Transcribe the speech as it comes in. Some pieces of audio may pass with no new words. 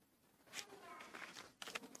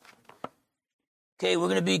Okay, we're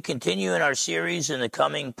going to be continuing our series in the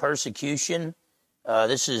coming persecution.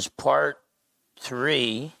 This is part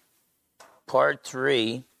three,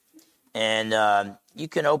 and you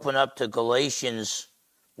can open up to Galatians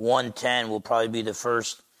 1:10. Will probably be the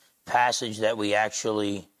first passage that we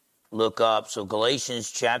actually look up. So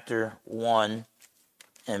Galatians chapter 1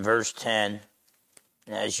 and verse 10.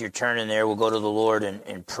 And as you're turning there, we'll go to the Lord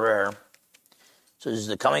in prayer. So this is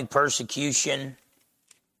the coming persecution.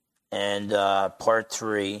 And part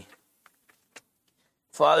 3.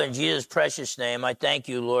 Father, in Jesus' precious name, I thank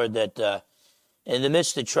you, Lord, that in the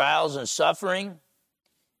midst of trials and suffering,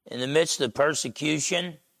 in the midst of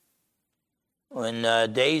persecution, when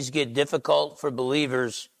days get difficult for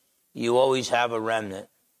believers, you always have a remnant.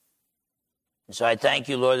 And so I thank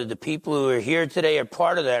you, Lord, that the people who are here today are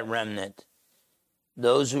part of that remnant.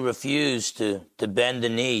 Those who refuse to bend the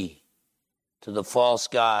knee to the false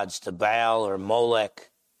gods, to Baal or Molech,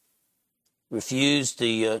 refuse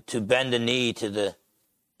to bend the knee to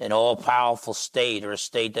an all-powerful state or a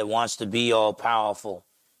state that wants to be all-powerful,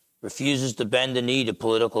 refuses to bend the knee to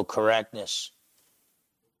political correctness.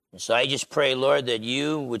 And so I just pray, Lord, that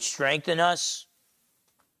you would strengthen us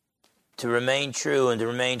to remain true and to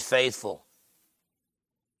remain faithful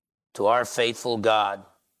to our faithful God,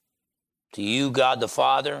 to you, God the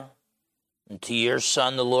Father, and to your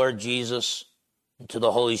Son, the Lord Jesus, and to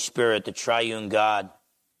the Holy Spirit, the triune God.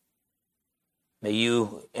 May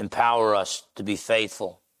you empower us to be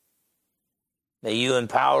faithful. May you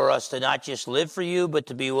empower us to not just live for you, but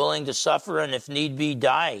to be willing to suffer and, if need be,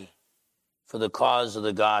 die for the cause of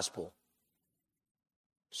the gospel.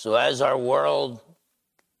 So as our world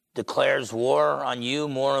declares war on you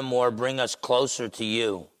more and more, bring us closer to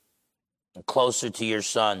you and closer to your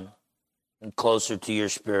Son and closer to your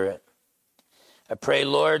Spirit. I pray,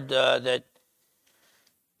 Lord, that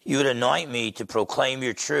you would anoint me to proclaim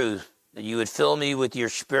your truth, that you would fill me with your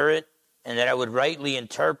Spirit, and that I would rightly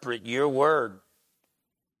interpret your word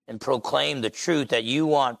and proclaim the truth that you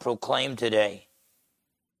want proclaimed today.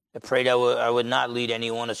 I pray that I would not lead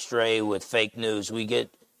anyone astray with fake news. We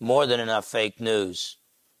get more than enough fake news.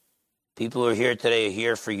 People who are here today are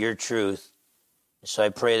here for your truth. So I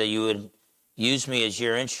pray that you would use me as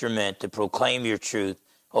your instrument to proclaim your truth.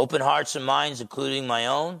 Open hearts and minds, including my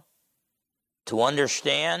own, to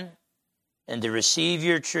understand and to receive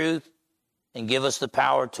your truth, and give us the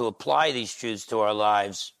power to apply these truths to our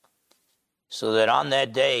lives, so that on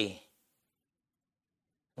that day,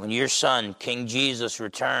 when your Son, King Jesus,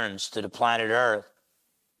 returns to the planet Earth,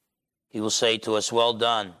 he will say to us, "Well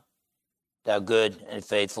done, thou good and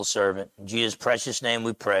faithful servant." In Jesus' precious name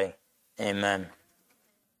we pray. Amen.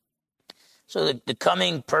 So the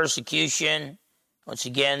coming persecution, once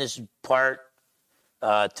again, this is part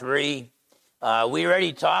 3. We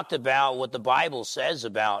already talked about what the Bible says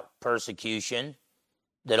about persecution,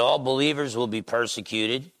 that all believers will be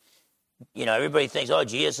persecuted. You know, everybody thinks, oh,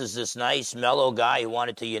 Jesus is this nice, mellow guy who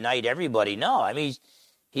wanted to unite everybody. No, I mean,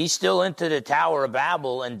 he's still into the Tower of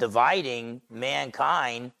Babel and dividing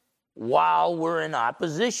mankind while we're in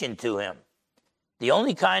opposition to him. The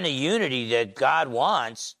only kind of unity that God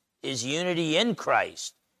wants is unity in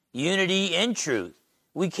Christ, unity in truth.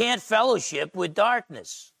 We can't fellowship with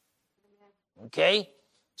darkness. Okay?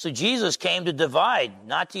 So Jesus came to divide,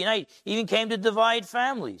 not to unite. He even came to divide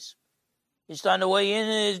families. Just on the way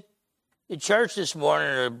in the church this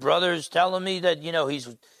morning, the brother's telling me that, you know, he's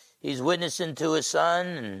witnessing to his son,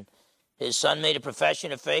 and his son made a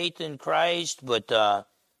profession of faith in Christ, but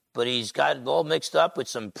he's got all mixed up with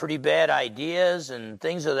some pretty bad ideas and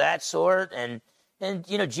things of that sort. And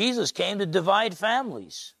you know, Jesus came to divide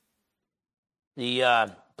families.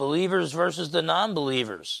 The believers versus the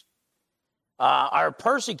non-believers. Our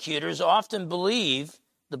persecutors often believe,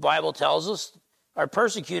 the Bible tells us, our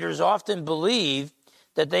persecutors often believe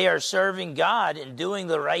that they are serving God and doing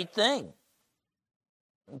the right thing.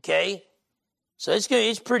 Okay? So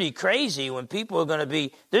it's pretty crazy when people are going to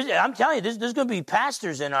be, I'm telling you, there's going to be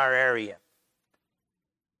pastors in our area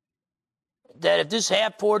that if this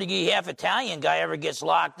half Portuguese, half Italian guy ever gets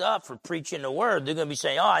locked up for preaching the word, they're going to be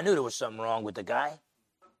saying, oh, I knew there was something wrong with the guy.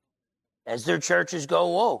 As their churches go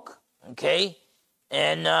woke. Okay?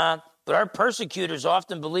 And but our persecutors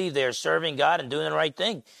often believe they are serving God and doing the right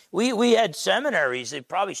thing. We had seminaries, they're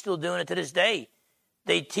probably still doing it to this day.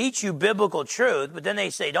 They teach you biblical truth, but then they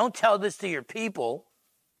say, don't tell this to your people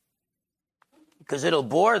because it'll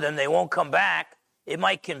bore them. They won't come back. It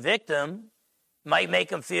might convict them, might make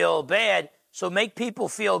them feel bad. So make people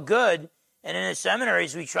feel good. And in the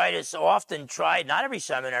seminaries, we often try, not every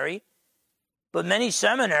seminary, but many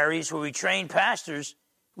seminaries where we train pastors,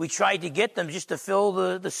 we tried to get them just to fill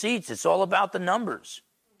the seats. It's all about the numbers.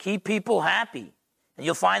 Keep people happy. And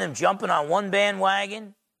you'll find them jumping on one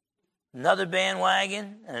bandwagon, another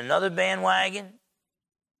bandwagon, and another bandwagon,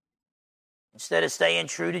 instead of staying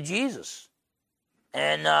true to Jesus.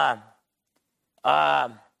 And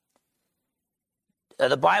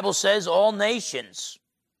the Bible says all nations.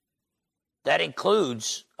 That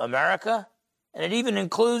includes America, and it even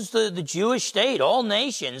includes the Jewish state. All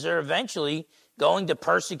nations are eventually going to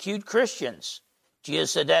persecute Christians.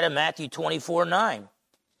 Jesus said that in Matthew 24:9.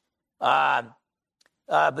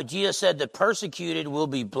 But Jesus said the persecuted will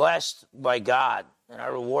be blessed by God, and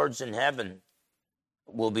our rewards in heaven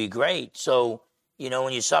will be great. So,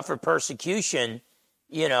 when you suffer persecution,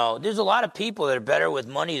 there's a lot of people that are better with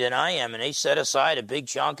money than I am, and they set aside a big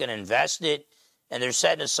chunk and invest it, and they're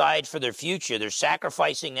setting aside for their future. They're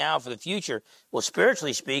sacrificing now for the future. Well,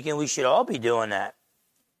 spiritually speaking, we should all be doing that.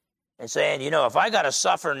 And saying, if I got to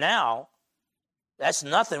suffer now, that's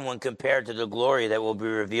nothing when compared to the glory that will be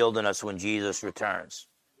revealed in us when Jesus returns.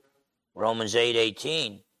 Romans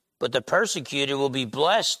 8:18. But the persecuted will be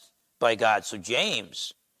blessed by God. So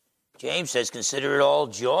James says, consider it all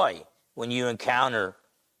joy when you encounter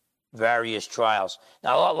various trials.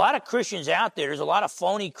 Now, a lot of Christians out there's a lot of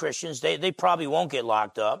phony Christians. They probably won't get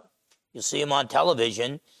locked up. You'll see them on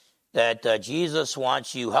television that Jesus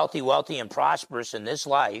wants you healthy, wealthy, and prosperous in this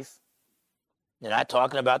life. They're not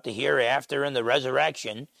talking about the hereafter and the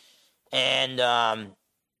resurrection. And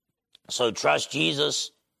so trust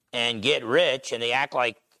Jesus and get rich, and they act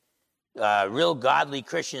like real godly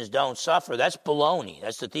Christians don't suffer. That's baloney.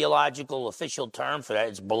 That's the theological official term for that.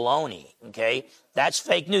 It's baloney, okay? That's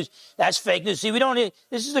fake news. That's fake news. See,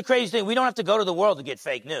 this is the crazy thing. We don't have to go to the world to get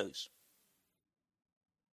fake news.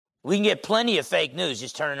 We can get plenty of fake news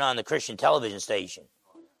just turning on the Christian television station.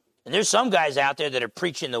 And there's some guys out there that are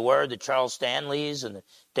preaching the word, the Charles Stanleys and the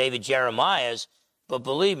David Jeremiahs, but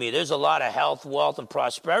believe me, there's a lot of health, wealth, and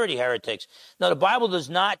prosperity heretics. Now, the Bible does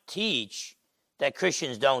not teach that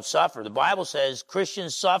Christians don't suffer. The Bible says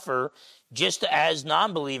Christians suffer just as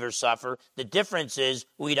non-believers suffer. The difference is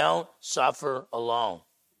we don't suffer alone.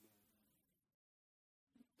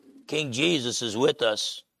 King Jesus is with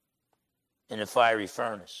us in the fiery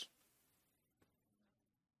furnace.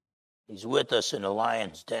 He's with us in the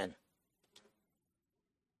lion's den.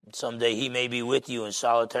 And someday he may be with you in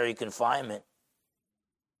solitary confinement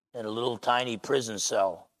in a little tiny prison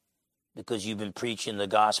cell because you've been preaching the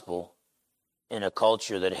gospel in a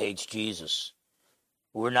culture that hates Jesus.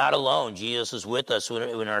 We're not alone. Jesus is with us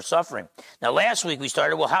in our suffering. Now, last week we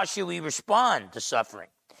started, how should we respond to suffering?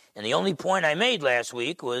 And the only point I made last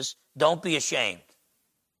week was, don't be ashamed.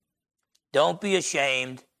 Don't be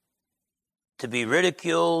ashamed to be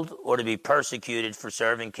ridiculed or to be persecuted for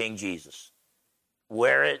serving King Jesus.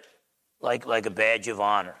 Wear it like a badge of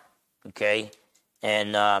honor, okay?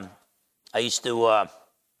 And I used to,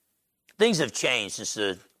 things have changed since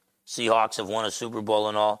the Seahawks have won a Super Bowl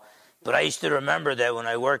and all. But I used to remember that when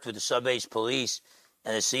I worked with the sub-base police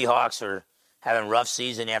and the Seahawks are having rough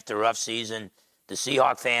season after rough season, the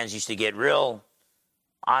Seahawk fans used to get real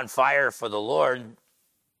on fire for the Lord.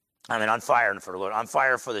 On fire for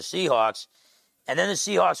the Seahawks. And then the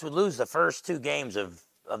Seahawks would lose the first two games of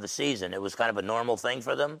the season. It was kind of a normal thing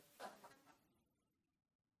for them.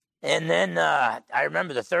 And then I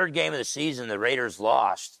remember the third game of the season, the Raiders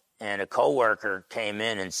lost. And a coworker came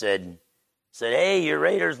in and said, hey, your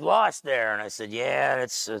Raiders lost there. And I said, yeah,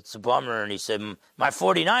 it's a bummer. And he said, my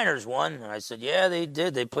 49ers won. And I said, yeah, they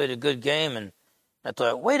did. They played a good game. And I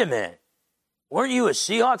thought, wait a minute. Weren't you a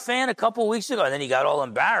Seahawk fan a couple weeks ago? And then he got all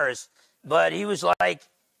embarrassed. But he was like,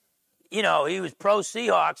 he was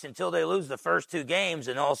pro-Seahawks until they lose the first two games.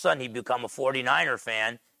 And all of a sudden he'd become a 49er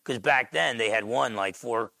fan. Because back then they had won like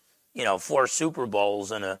four Super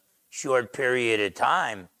Bowls in a short period of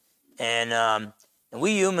time. And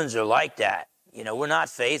we humans are like that. We're not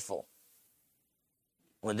faithful.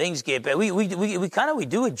 When things get bad, we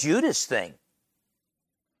do a Judas thing.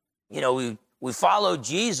 We follow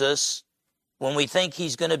Jesus when we think he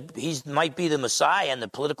might be the Messiah and the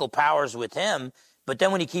political powers with him. But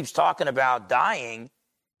then when he keeps talking about dying,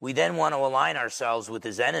 we then want to align ourselves with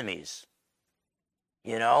his enemies,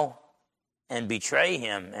 and betray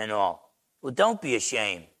him and all. Well, don't be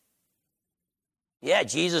ashamed. Yeah,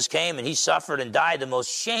 Jesus came and he suffered and died the most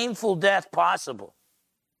shameful death possible.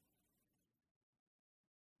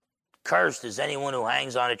 Cursed is anyone who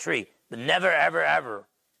hangs on a tree. But never, ever, ever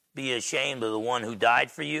be ashamed of the one who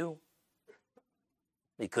died for you,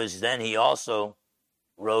 because then he also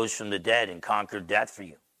rose from the dead and conquered death for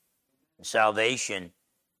you. And salvation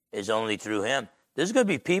is only through him. There's going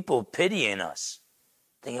to be people pitying us,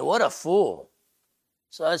 thinking, what a fool.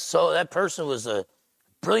 So that person was a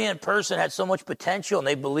brilliant person, had so much potential, and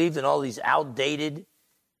they believed in all these outdated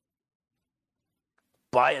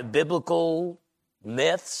biblical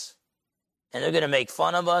myths, and they're going to make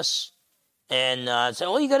fun of us and say,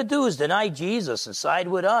 all you got to do is deny Jesus and side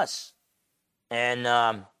with us. And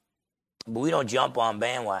but we don't jump on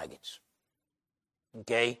bandwagons.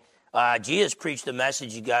 Okay? Jesus preached the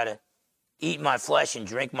message, you got to eat my flesh and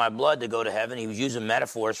drink my blood to go to heaven. He was using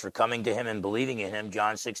metaphors for coming to him and believing in him.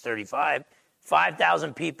 John 6:35.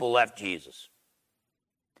 5,000 people left Jesus.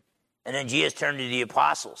 And then Jesus turned to the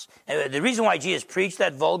apostles. And the reason why Jesus preached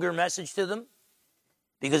that vulgar message to them,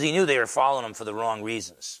 because he knew they were following him for the wrong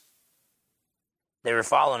reasons. They were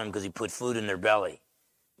following him because he put food in their belly.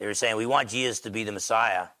 They were saying, we want Jesus to be the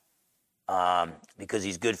Messiah because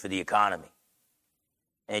he's good for the economy.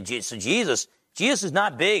 And so Jesus is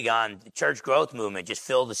not big on the church growth movement, just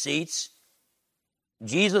fill the seats.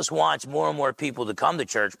 Jesus wants more and more people to come to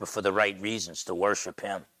church, but for the right reasons, to worship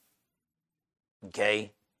him.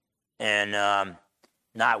 Okay? And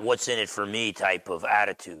not what's in it for me type of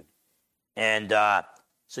attitude. And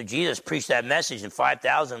so Jesus preached that message, and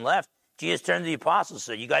 5,000 left. Jesus turned to the apostles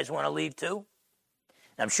and said, you guys want to leave too?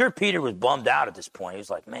 And I'm sure Peter was bummed out at this point. He was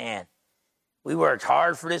like, man, we worked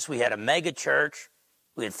hard for this. We had a mega church.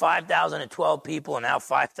 We had 5,012 people, and now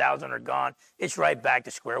 5,000 are gone. It's right back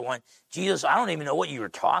to square one. Jesus, I don't even know what you were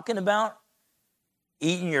talking about.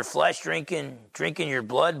 Eating your flesh, drinking your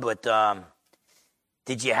blood, but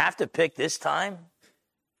did you have to pick this time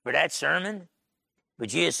for that sermon? But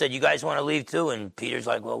Jesus said, you guys want to leave too? And Peter's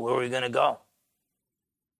like, well, where are we going to go?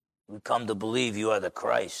 We come to believe you are the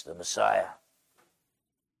Christ, the Messiah,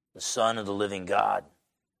 the Son of the living God,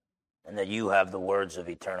 and that you have the words of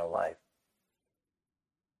eternal life.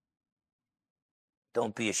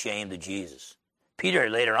 Don't be ashamed of Jesus. Peter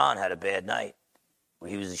later on had a bad night where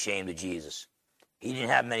he was ashamed of Jesus. He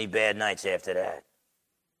didn't have many bad nights after that.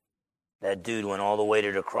 That dude went all the way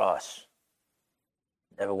to the cross.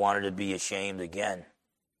 Never wanted to be ashamed again.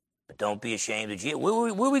 But don't be ashamed of Jesus. Where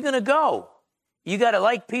are we going to go? You got to,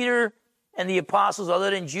 like Peter and the apostles, other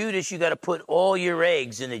than Judas, you got to put all your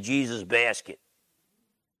eggs in the Jesus basket.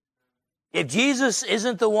 If Jesus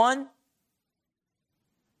isn't the one,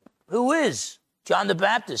 who is? John the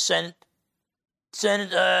Baptist sent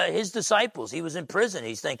his disciples. He was in prison.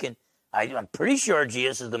 He's thinking, I'm pretty sure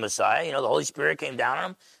Jesus is the Messiah. You know, the Holy Spirit came down on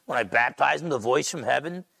him. When I baptized him, the voice from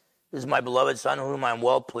heaven, this is my beloved Son, whom I'm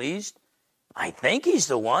well pleased. I think he's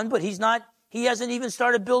the one, but he's not. He hasn't even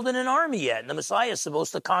started building an army yet. And the Messiah is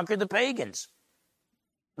supposed to conquer the pagans.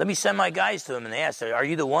 Let me send my guys to him. And they asked, are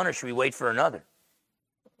you the one, or should we wait for another?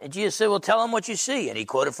 And Jesus said, well, tell him what you see. And he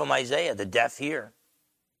quoted from Isaiah, the deaf hear,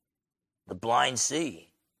 the blind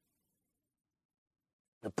see,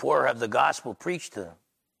 the poor have the gospel preached to them.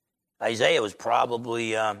 Isaiah was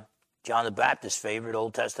probably John the Baptist's favorite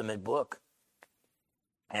Old Testament book.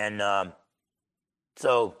 And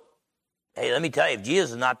so, hey, let me tell you, if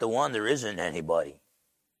Jesus is not the one, there isn't anybody.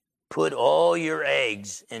 Put all your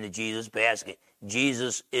eggs in the Jesus basket.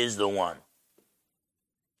 Jesus is the one.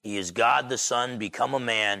 He is God the Son, become a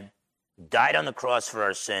man, died on the cross for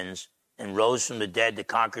our sins, and rose from the dead to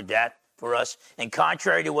conquer death for us. And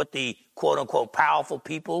contrary to what the quote-unquote powerful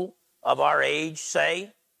people of our age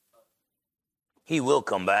say, he will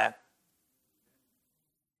come back.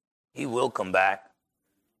 He will come back.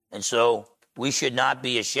 And so we should not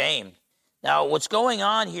be ashamed. Now, what's going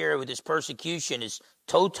on here with this persecution is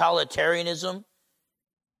totalitarianism.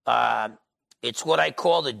 It's what I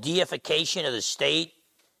call the deification of the state.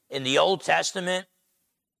 In the Old Testament,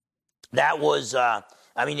 that was,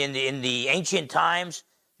 in the ancient times,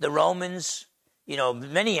 the Romans,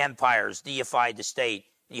 many empires deified the state.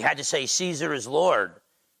 You had to say Caesar is Lord,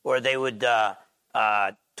 or they would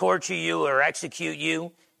torture you or execute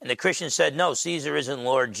you. And the Christians said, no, Caesar isn't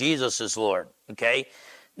Lord, Jesus is Lord. Okay?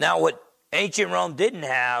 Now, what ancient Rome didn't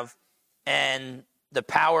have, and the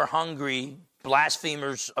power-hungry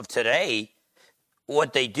blasphemers of today,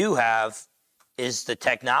 what they do have is the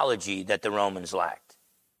technology that the Romans lacked.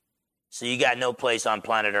 So you got no place on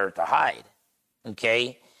planet Earth to hide.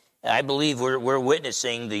 Okay? And I believe we're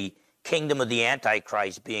witnessing the kingdom of the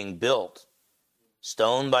Antichrist being built,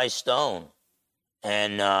 stone by stone.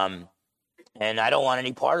 And I don't want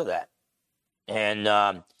any part of that.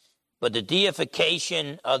 But the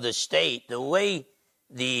deification of the state, the way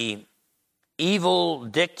the evil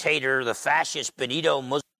dictator, the fascist Benito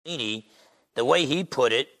Mussolini, the way he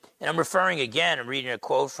put it, and I'm reading a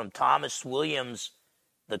quote from Thomas Williams,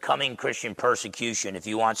 The Coming Christian Persecution, if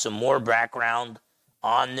you want some more background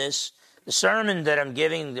on this. The sermon that I'm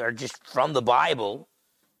giving are just from the Bible,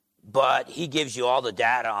 but he gives you all the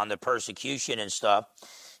data on the persecution and stuff.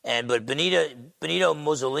 But Benito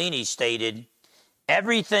Mussolini stated,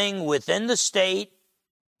 everything within the state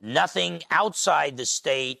nothing outside the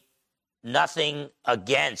state, nothing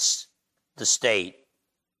against the state.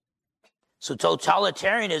 So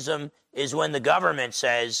totalitarianism is when the government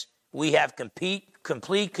says, we have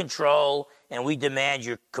complete control and we demand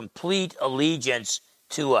your complete allegiance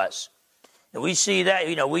to us. And we see that,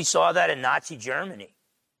 we saw that in Nazi Germany,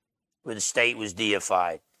 where the state was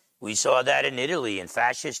deified. We saw that in Italy, in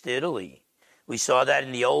fascist Italy. We saw that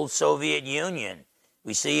in the old Soviet Union.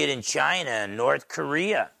 We see it in China and North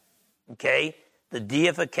Korea. Okay? The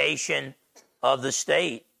deification of the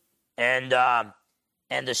state. And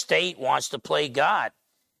the state wants to play God.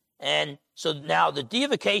 And so now the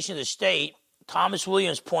deification of the state, Thomas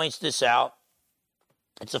Williams points this out.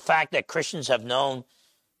 It's a fact that Christians have known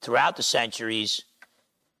throughout the centuries,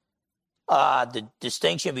 the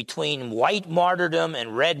distinction between white martyrdom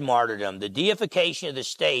and red martyrdom. The deification of the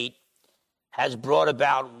state has brought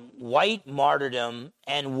about white martyrdom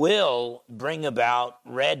and will bring about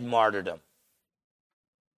red martyrdom.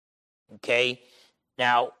 Okay?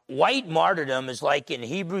 Now, white martyrdom is like in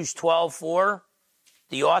Hebrews 12:4.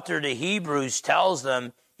 The author of the Hebrews tells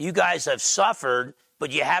them, you guys have suffered,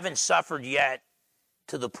 but you haven't suffered yet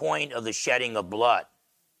to the point of the shedding of blood.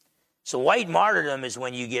 So white martyrdom is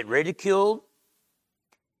when you get ridiculed,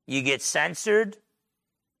 you get censored,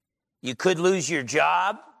 you could lose your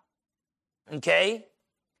job, okay?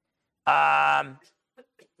 But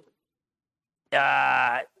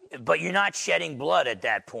you're not shedding blood at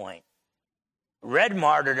that point. Red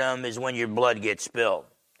martyrdom is when your blood gets spilled.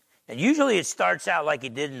 And usually it starts out like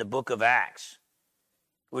it did in the book of Acts,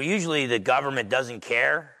 where usually the government doesn't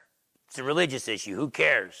care. It's a religious issue. Who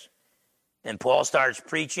cares? And Paul starts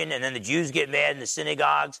preaching, and then the Jews get mad in the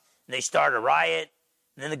synagogues, and they start a riot.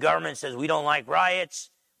 And then the government says, we don't like riots.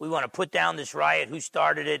 We want to put down this riot. Who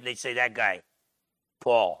started it? And they say, that guy,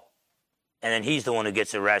 Paul. And then he's the one who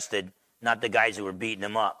gets arrested, not the guys who were beating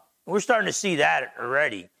him up. And we're starting to see that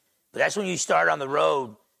already. But that's when you start on the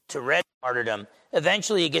road to red martyrdom.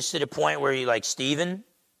 Eventually it gets to the point where you, like Stephen,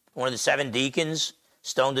 one of the 7 deacons,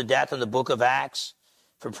 stoned to death in the book of Acts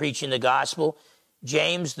for preaching the gospel.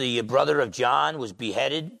 James, the brother of John, was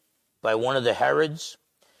beheaded by one of the Herods.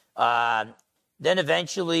 Then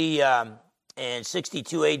eventually in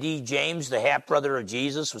 62 AD, James, the half-brother of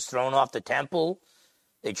Jesus, was thrown off the temple.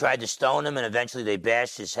 They tried to stone him, and eventually they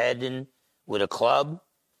bashed his head in with a club.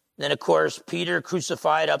 Then, of course, Peter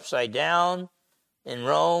crucified upside down in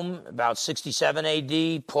Rome, about 67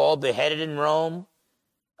 AD. Paul beheaded in Rome,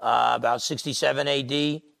 about 67 AD.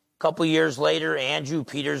 A couple years later, Andrew,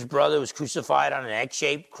 Peter's brother, was crucified on an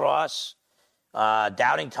egg-shaped cross.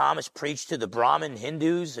 Doubting Thomas preached to the Brahmin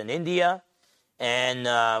Hindus in India and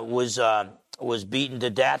was beaten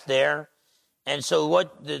to death there. And so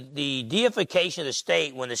what the deification of the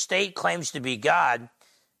state, when the state claims to be God,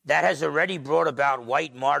 that has already brought about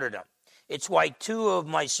white martyrdom. It's why 2 of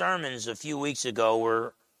my sermons a few weeks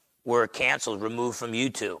ago were canceled, removed from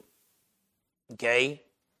YouTube. Okay?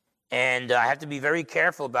 And I have to be very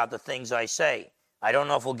careful about the things I say. I don't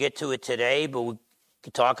know if we'll get to it today, but we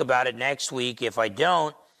can talk about it next week. If I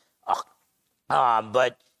don't,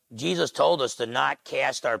 but Jesus told us to not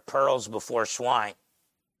cast our pearls before swine.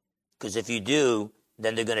 Because if you do,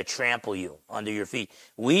 then they're going to trample you under your feet.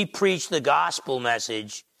 We preach the gospel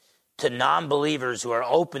message to non-believers who are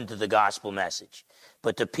open to the gospel message.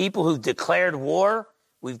 But to people who've declared war,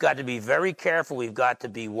 we've got to be very careful. We've got to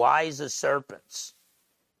be wise as serpents.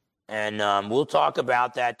 And we'll talk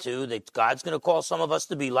about that too, that God's going to call some of us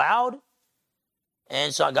to be loud,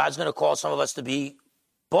 and so God's going to call some of us to be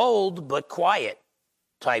bold but quiet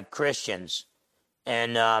type Christians.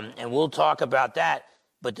 And we'll talk about that.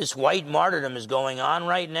 But this white martyrdom is going on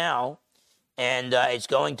right now, and it's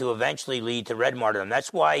going to eventually lead to red martyrdom.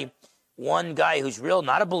 That's why one guy who's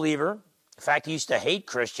not a believer, in fact, he used to hate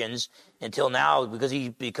Christians until now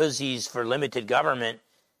because he's for limited government.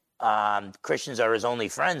 Christians are his only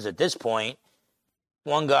friends at this point.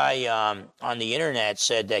 One guy on the internet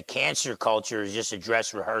said that cancer culture is just a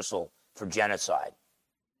dress rehearsal for genocide.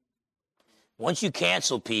 Once you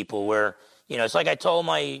cancel people where, it's like I told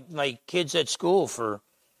my kids at school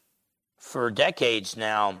for decades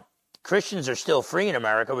now, Christians are still free in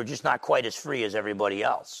America. We're just not quite as free as everybody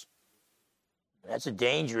else. That's a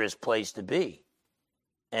dangerous place to be.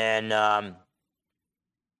 And,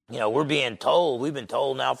 we've been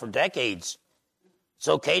told now for decades, it's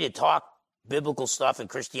okay to talk biblical stuff in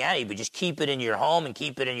Christianity, but just keep it in your home and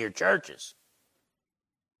keep it in your churches.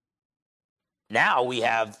 Now we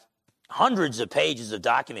have hundreds of pages of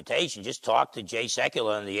documentation. Just talk to Jay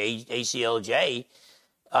Sekula and the ACLJ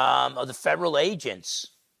of the federal agents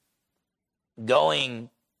going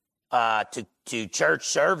to church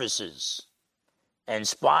services and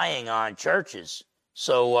spying on churches.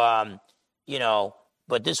 So,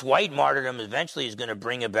 but this white martyrdom eventually is going to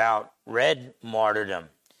bring about red martyrdom.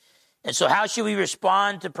 And so how should we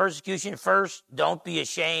respond to persecution? First, don't be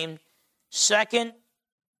ashamed. Second,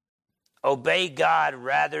 obey God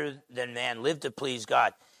rather than man. Live to please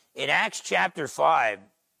God. In Acts chapter 5,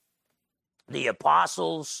 the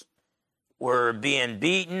apostles were being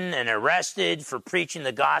beaten and arrested for preaching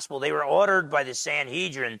the gospel. They were ordered by the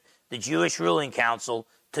Sanhedrin, the Jewish ruling council,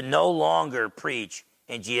 to no longer preach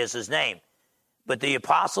in Jesus' name. But the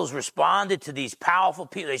apostles responded to these powerful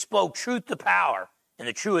people. They spoke truth to power in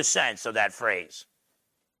the truest sense of that phrase.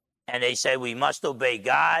 And they said, we must obey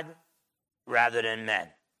God rather than men.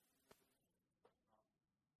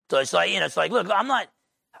 So it's like, look, I'm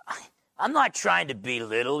not trying to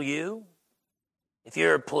belittle you. If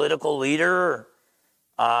you're a political leader,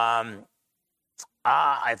 if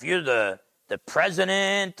you're the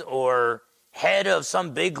president or head of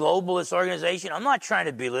some big globalist organization, I'm not trying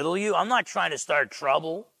to belittle you. I'm not trying to start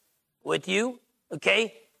trouble with you,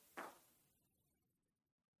 okay?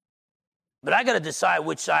 But I got to decide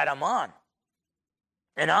which side I'm on.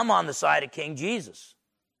 And I'm on the side of King Jesus.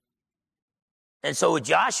 And so with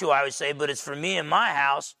Joshua, I would say, but it's for me and my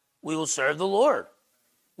house, we will serve the Lord.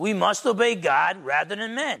 We must obey God rather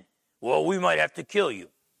than men. Well, we might have to kill you.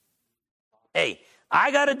 Hey,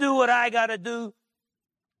 I got to do what I got to do.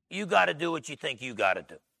 You got to do what you think you got to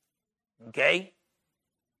do. Okay?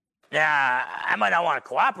 Now, I might not want to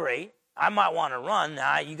cooperate. I might want to run.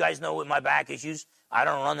 Now, you guys know with my back issues, I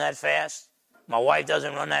don't run that fast. My wife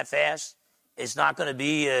doesn't run that fast. It's not going to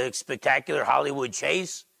be a spectacular Hollywood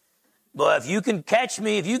chase. But if you can catch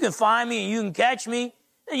me, if you can find me and you can catch me,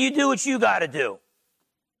 then you do what you got to do.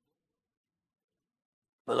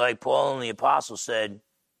 But like Paul and the apostles said,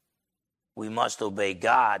 we must obey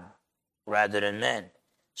God rather than men.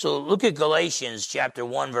 So look at Galatians chapter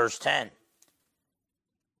 1, verse 10.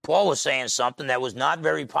 Paul was saying something that was not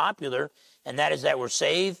very popular, and that is that we're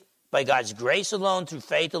saved by God's grace alone, through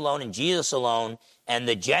faith alone, in Jesus alone, and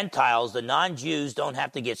the Gentiles, the non-Jews, don't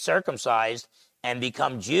have to get circumcised and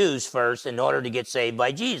become Jews first in order to get saved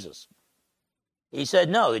by Jesus. He said,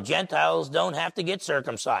 no, the Gentiles don't have to get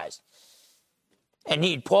circumcised.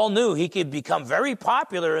 And Paul knew he could become very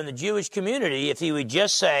popular in the Jewish community if he would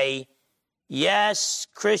just say, yes,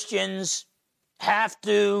 Christians have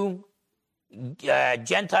to,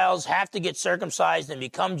 Gentiles have to get circumcised and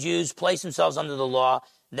become Jews, place themselves under the law,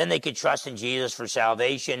 then they could trust in Jesus for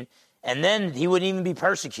salvation, and then he wouldn't even be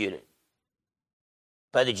persecuted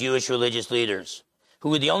by the Jewish religious leaders, who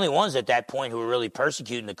were the only ones at that point who were really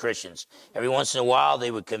persecuting the Christians. Every once in a while,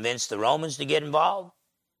 they would convince the Romans to get involved.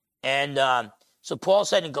 And so Paul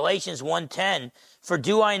said in Galatians 1:10, for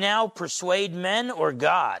do I now persuade men or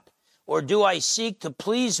God? Or do I seek to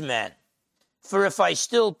please men? For if I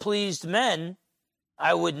still pleased men,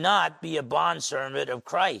 I would not be a bondservant of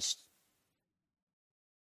Christ.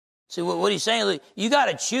 See, what he's saying, you got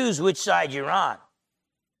to choose which side you're on.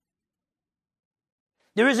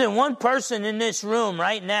 There isn't one person in this room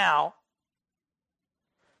right now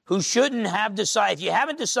who shouldn't have decided. If you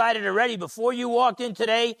haven't decided already before you walked in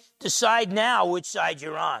today, decide now which side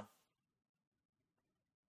you're on.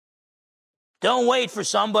 Don't wait for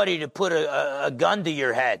somebody to put a gun to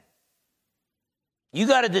your head. You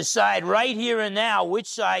got to decide right here and now which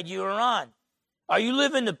side you are on. Are you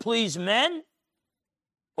living to please men?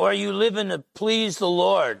 Or are you living to please the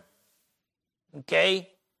Lord? Okay?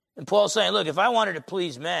 And Paul's saying, look, if I wanted to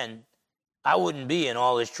please men, I wouldn't be in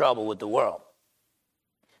all this trouble with the world.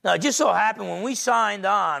 Now, it just so happened when we signed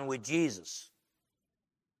on with Jesus,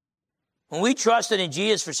 when we trusted in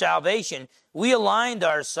Jesus for salvation, we aligned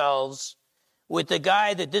ourselves with the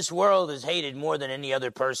guy that this world has hated more than any other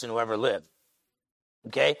person who ever lived.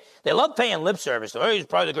 Okay? They love paying lip service. Oh, he's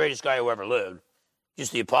probably the greatest guy who ever lived.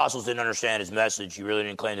 Just the apostles didn't understand his message. He really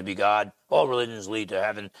didn't claim to be God. All religions lead to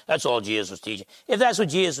heaven. That's all Jesus was teaching. If that's what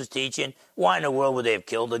Jesus was teaching, why in the world would they have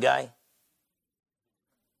killed the guy?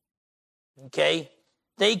 Okay?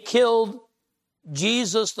 They killed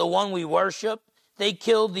Jesus, the one we worship. They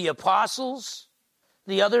killed the apostles,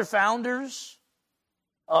 the other founders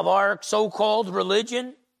of our so-called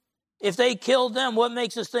religion. If they killed them, what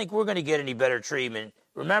makes us think we're going to get any better treatment?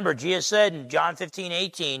 Remember, Jesus said in John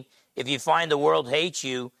 15:18, if you find the world hates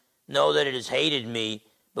you, know that it has hated me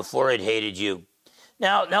before it hated you.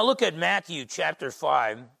 Now look at Matthew chapter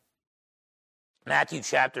 5. Matthew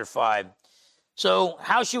chapter 5. So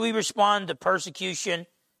how should we respond to persecution?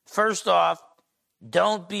 First off,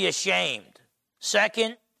 don't be ashamed.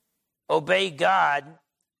 Second, obey God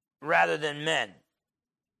rather than men.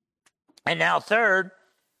 And now third,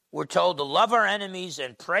 we're told to love our enemies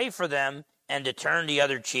and pray for them and to turn the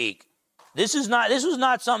other cheek. This was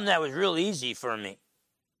not something that was real easy for me.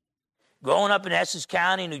 Growing up in Essex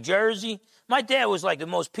County, New Jersey, my dad was like the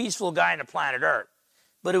most peaceful guy on the planet Earth,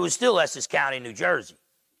 but it was still Essex County, New Jersey.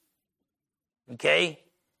 Okay?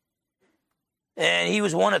 And he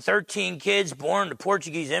was one of 13 kids born to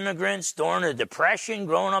Portuguese immigrants during the Depression,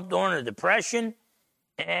 growing up during the Depression.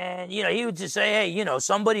 And, he would just say, hey,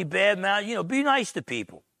 somebody badmouth, be nice to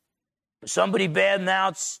people. If somebody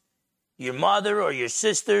badmouths your mother or your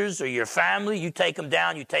sisters or your family, you take them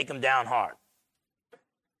down hard.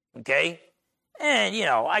 Okay? And,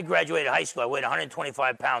 I graduated high school. I weighed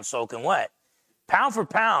 125 pounds soaking wet. Pound for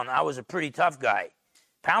pound, I was a pretty tough guy.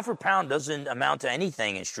 Pound for pound doesn't amount to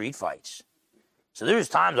anything in street fights. So there was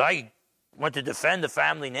times I went to defend the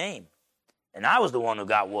family name, and I was the one who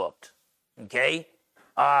got whooped. Okay?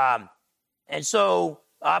 But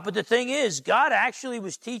the thing is, God actually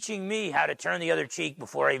was teaching me how to turn the other cheek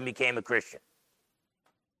before I even became a Christian.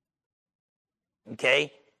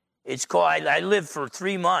 Okay? It's called, I lived for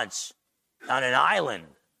 3 months on an island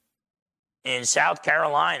in South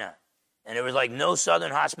Carolina, and there was like no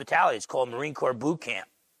Southern hospitality. It's called Marine Corps Boot Camp.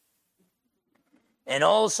 And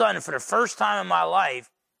all of a sudden, for the first time in my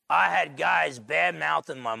life, I had guys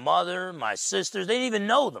bad-mouthing my mother, my sisters. They didn't even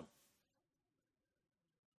know them.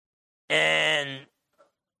 And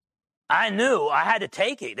I knew I had to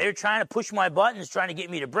take it. They were trying to push my buttons, trying to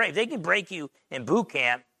get me to break. If they can break you in boot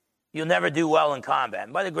camp, you'll never do well in combat.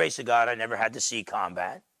 And by the grace of God, I never had to see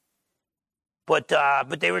combat. But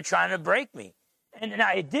they were trying to break me. And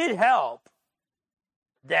now it did help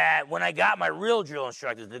that when I got my real drill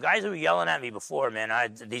instructors, the guys who were yelling at me before,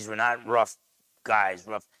 man, these were not rough guys.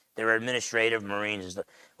 They were administrative Marines and stuff.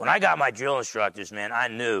 When I got my drill instructors, man, I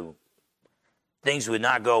knew things would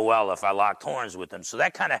not go well if I locked horns with them. So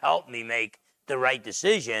that kind of helped me make the right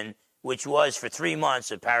decision, which was for 3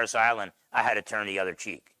 months at Parris Island, I had to turn the other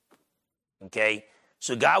cheek. Okay?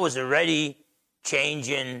 So God was already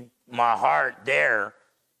changing my heart there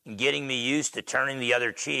and getting me used to turning the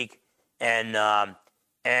other cheek. But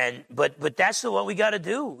that's what we got to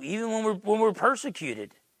do, even when we're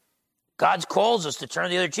persecuted. God calls us to turn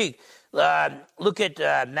the other cheek. Look at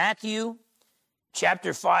Matthew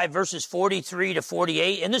chapter 5, verses 43 to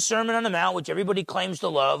 48. In the Sermon on the Mount, which everybody claims to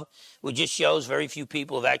love, which just shows very few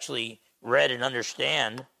people have actually read and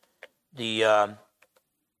understand the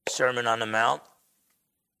Sermon on the Mount.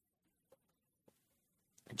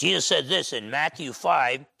 Jesus said this in Matthew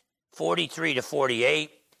 5, 43 to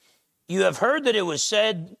 48. You have heard that it was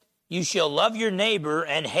said, you shall love your neighbor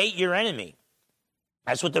and hate your enemy.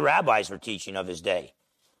 That's what the rabbis were teaching of his day.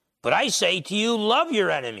 But I say to you, love your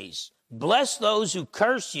enemies. Bless those who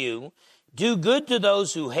curse you. Do good to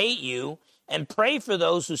those who hate you. And pray for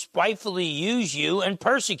those who spitefully use you and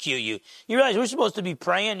persecute you. You realize we're supposed to be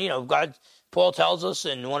praying. Paul tells us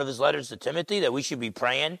in one of his letters to Timothy that we should be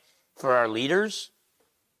praying for our leaders.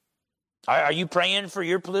 Are you praying for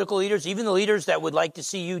your political leaders, even the leaders that would like to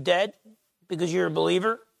see you dead because you're a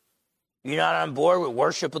believer? You're not on board with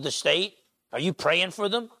worship of the state? Are you praying for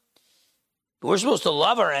them? We're supposed to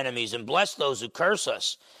love our enemies and bless those who curse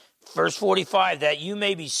us. Verse 45, that you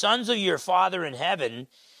may be sons of your Father in heaven,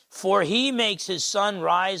 for he makes his sun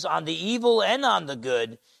rise on the evil and on the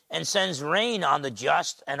good, and sends rain on the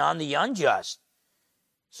just and on the unjust.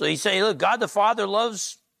 So you say, look, God the Father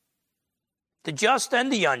loves the just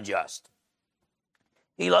and the unjust.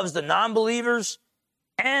 He loves the non-believers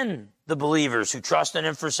and the believers who trust in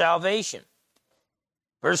him for salvation.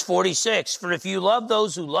 Verse 46, for if you love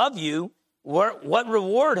those who love you, what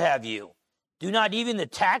reward have you? Do not even the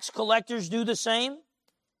tax collectors do the same?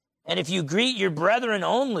 And if you greet your brethren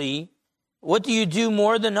only, what do you do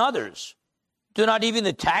more than others? Do not even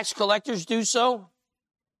the tax collectors do so?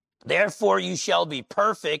 Therefore you shall be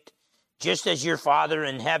perfect, just as your Father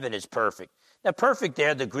in heaven is perfect. Now, perfect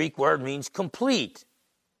there, the Greek word means complete.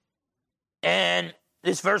 And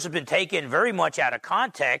this verse has been taken very much out of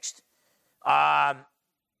context.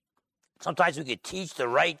 Sometimes we could teach the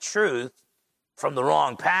right truth from the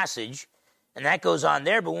wrong passage, and that goes on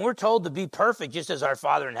there. But when we're told to be perfect, just as our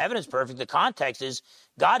Father in heaven is perfect, the context is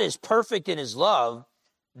God is perfect in his love,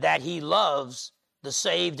 that he loves the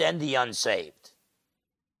saved and the unsaved.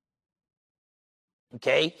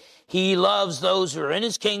 Okay? He loves those who are in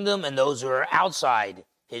his kingdom and those who are outside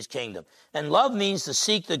his kingdom. And love means to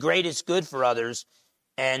seek the greatest good for others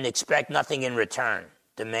and expect nothing in return,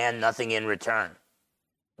 demand nothing in return.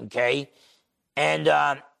 Okay? And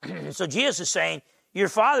so Jesus is saying, your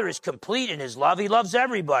Father is complete in his love. He loves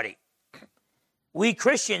everybody. We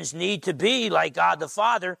Christians need to be like God the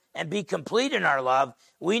Father and be complete in our love.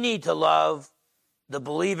 We need to love the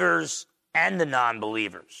believers and the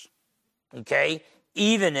non-believers. okay,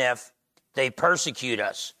 even if they persecute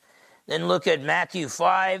us. Then look at Matthew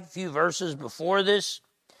 5, a few verses before this,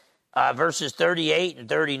 verses 38 and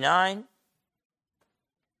 39.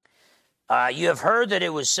 You have heard that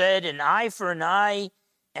it was said, an eye for an eye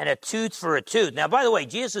and a tooth for a tooth. Now, by the way,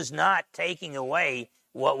 Jesus is not taking away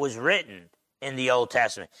what was written in the Old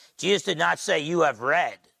Testament. Jesus did not say, you have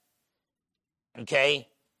read. Okay?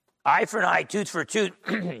 Eye for an eye, tooth for a tooth.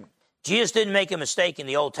 Jesus didn't make a mistake in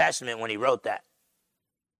the Old Testament when he wrote that.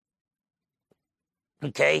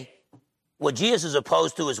 Okay? What Jesus is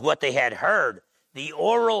opposed to is what they had heard, the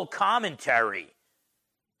oral commentary,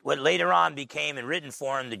 what later on became in written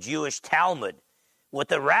form the Jewish Talmud, what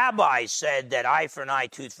the rabbis said that eye for an eye,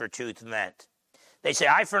 tooth for tooth meant. They say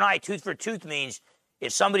eye for an eye, tooth for tooth means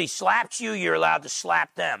if somebody slaps you, you're allowed to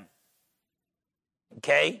slap them.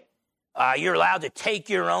 Okay? You're allowed to take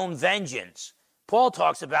your own vengeance. Paul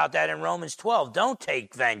talks about that in Romans 12. Don't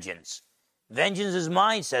take vengeance. Vengeance is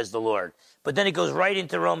mine, says the Lord. But then it goes right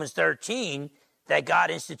into Romans 13 that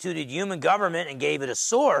God instituted human government and gave it a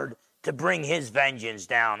sword to bring his vengeance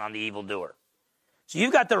down on the evildoer. So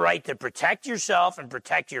you've got the right to protect yourself and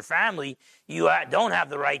protect your family. You don't have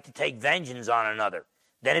the right to take vengeance on another.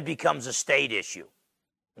 Then it becomes a state issue.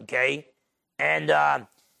 Okay? And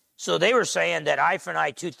so they were saying that eye for an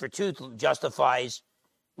eye, tooth for tooth justifies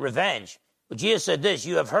revenge. But Jesus said this,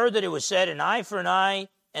 you have heard that it was said, an eye for an eye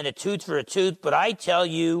and a tooth for a tooth, but I tell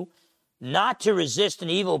you not to resist an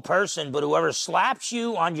evil person, but whoever slaps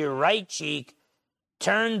you on your right cheek,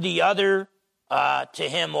 turn the other to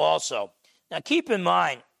him also. Now keep in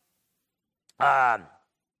mind,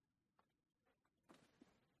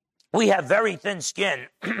 we have very thin skin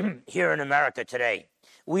here in America today.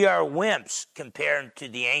 We are wimps compared to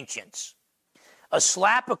the ancients. A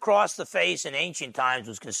slap across the face in ancient times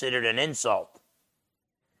was considered an insult.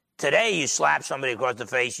 Today, you slap somebody across the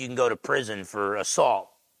face, you can go to prison for assault.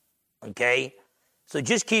 Okay? So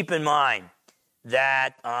just keep in mind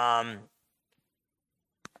that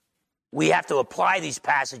we have to apply these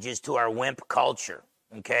passages to our wimp culture.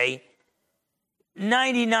 Okay?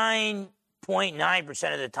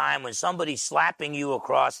 99.9% of the time when somebody's slapping you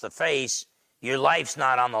across the face, your life's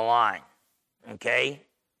not on the line. Okay?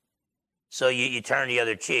 So you turn the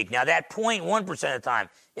other cheek. Now, that 0.1% of the time,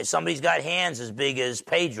 if somebody's got hands as big as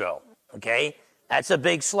Pedro, okay, that's a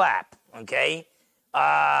big slap, okay?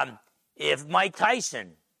 If Mike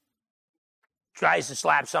Tyson tries to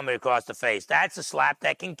slap somebody across the face, that's a slap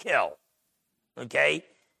that can kill, okay?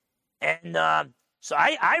 And so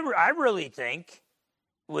I really think,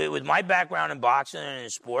 with my background in boxing and in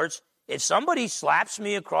sports, if somebody slaps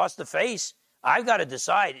me across the face, I've got to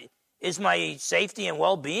decide, is my safety and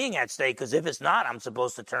well-being at stake? Because if it's not, I'm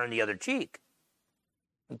supposed to turn the other cheek.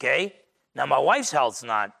 Okay? Now, my wife's health's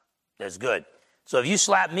not as good. So if you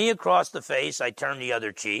slap me across the face, I turn the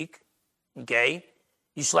other cheek. Okay?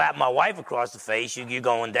 You slap my wife across the face, you're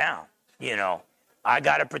going down. You know, I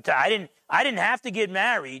got to protect. I didn't have to get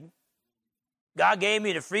married. God gave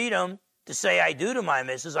me the freedom to say I do to my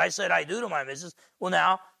missus. I said I do to my missus. Well,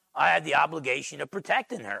 now I have the obligation of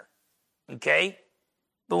protecting her. Okay?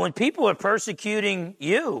 But when people are persecuting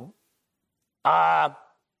you,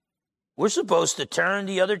 we're supposed to turn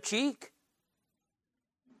the other cheek.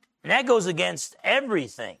 And that goes against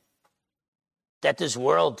everything that this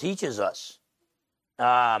world teaches us.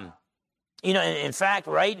 In fact,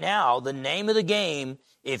 right now, the name of the game,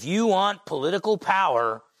 if you want political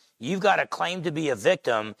power, you've got to claim to be a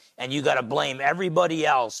victim, and you've got to blame everybody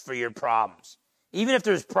else for your problems. Even if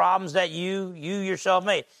there's problems that you yourself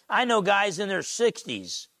made. I know guys in their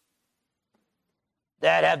 60s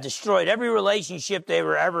that have destroyed every relationship they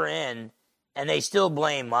were ever in, and they still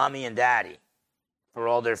blame mommy and daddy for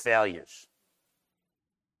all their failures.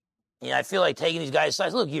 I feel like taking these guys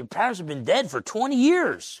aside. Look, your parents have been dead for 20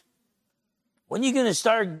 years. When are you going to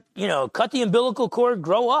start, cut the umbilical cord,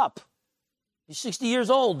 grow up? You're 60 years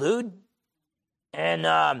old, dude. And,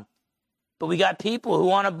 but we got people who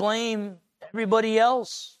want to blame everybody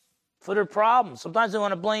else for their problems. Sometimes they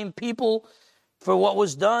want to blame people for what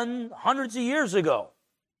was done hundreds of years ago.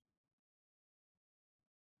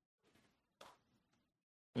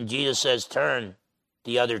 And Jesus says, turn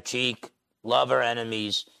the other cheek, love our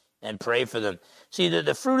enemies, and pray for them. See,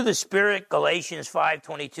 the fruit of the Spirit, Galatians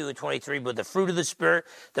 5:22 and 23, but the fruit of the Spirit,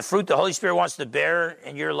 the fruit the Holy Spirit wants to bear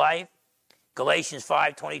in your life, Galatians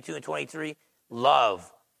 5:22 and 23,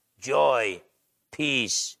 love, joy,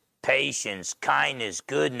 peace, patience, kindness,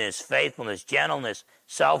 goodness, faithfulness, gentleness,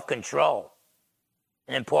 self-control.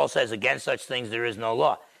 And then Paul says, against such things there is no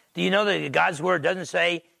law. Do you know that God's word doesn't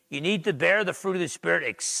say you need to bear the fruit of the Spirit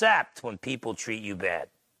except when people treat you bad?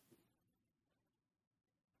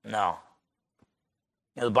 No.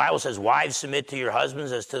 The Bible says, wives, submit to your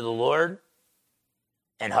husbands as to the Lord,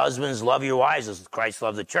 and husbands, love your wives as Christ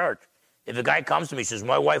loved the church. If a guy comes to me and says,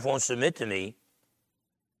 my wife won't submit to me,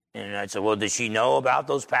 and I said, well, does she know about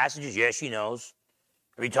those passages? Yes, she knows.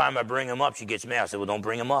 Every time I bring them up, she gets mad. I said, well, don't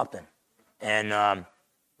bring them up then. And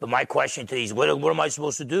but my question to you is, what am I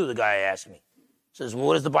supposed to do? The guy asked me. He says, well,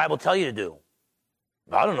 what does the Bible tell you to do?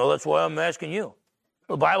 I don't know. That's why I'm asking you.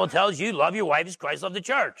 The Bible tells you, love your wife as Christ loved the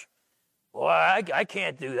church. Well, I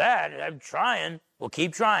can't do that. I'm trying. Well,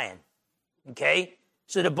 keep trying. Okay?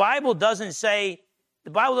 So the Bible doesn't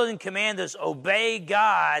command us, obey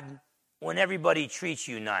God when everybody treats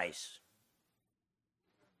you nice.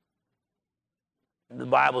 The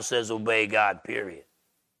Bible says, obey God, period.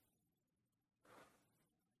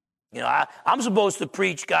 I'm supposed to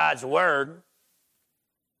preach God's word,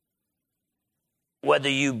 whether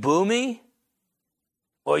you boo me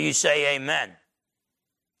or you say amen.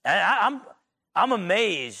 And I'm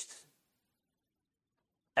amazed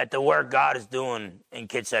at the work God is doing in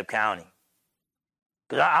Kitsap County.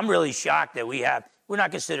 Because I'm really shocked that we're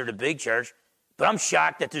not considered a big church, but I'm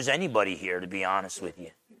shocked that there's anybody here, to be honest with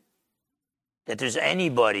you. That there's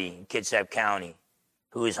anybody in Kitsap County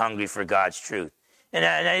who is hungry for God's truth.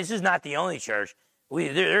 And this is not the only church.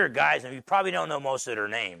 There are guys, and you probably don't know most of their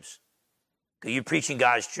names. Because you're preaching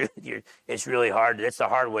God's truth, it's really hard. It's the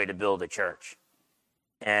hard way to build a church.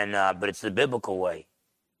 But it's the biblical way.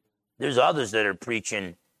 There's others that are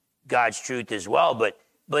preaching God's truth as well.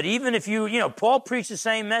 But even if Paul preached the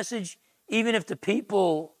same message, even if the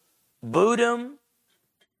people booed him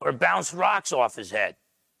or bounced rocks off his head,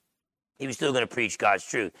 he was still going to preach God's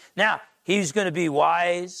truth. Now, he's going to be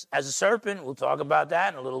wise as a serpent. We'll talk about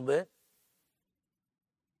that in a little bit.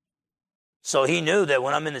 So he knew that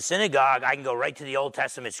when I'm in the synagogue, I can go right to the Old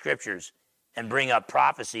Testament scriptures and bring up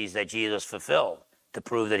prophecies that Jesus fulfilled to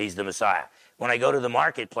prove that he's the Messiah. When I go to the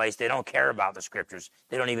marketplace, they don't care about the scriptures.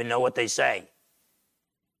 They don't even know what they say.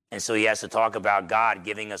 And so he has to talk about God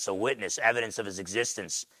giving us a witness, evidence of his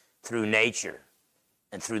existence through nature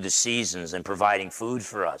and through the seasons and providing food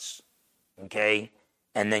for us. Okay?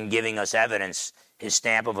 And then giving us evidence, his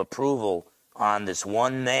stamp of approval on this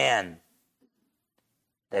one man,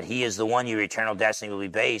 that he is the one your eternal destiny will be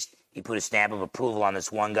based. He put a stamp of approval on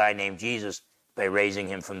this one guy named Jesus by raising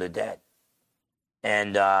him from the dead.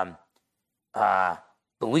 And but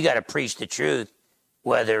we got to preach the truth,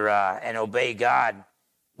 and obey God,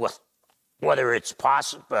 whether it's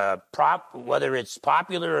whether it's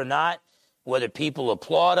popular or not, whether people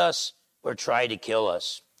applaud us or try to kill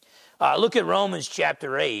us. Look at Romans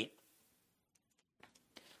chapter 8.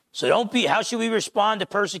 So how should we respond to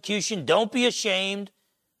persecution? Don't be ashamed.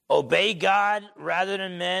 Obey God rather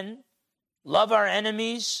than men. Love our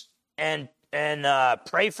enemies and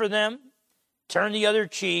pray for them. Turn the other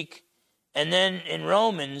cheek. And then in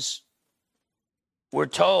Romans, we're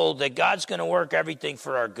told that God's going to work everything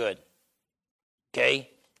for our good. Okay?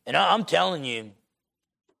 And I'm telling you,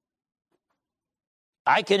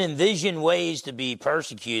 I can envision ways to be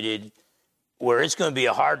persecuted where it's going to be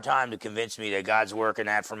a hard time to convince me that God's working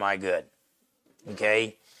that for my good.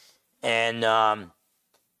 Okay? And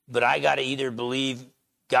but I got to either believe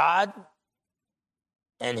God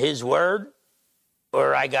and his word,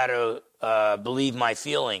 or I got to believe my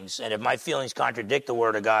feelings. And if my feelings contradict the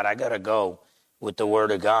word of God, I got to go with the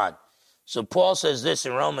word of God. So Paul says this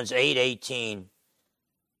in Romans 8:18.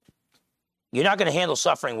 You're not going to handle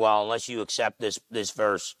suffering well unless you accept this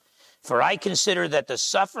verse. For I consider that the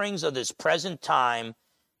sufferings of this present time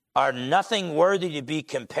are nothing worthy to be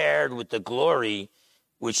compared with the glory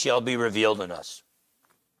which shall be revealed in us.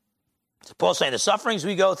 So Paul's saying the sufferings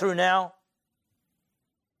we go through now,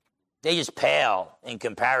 they just pale in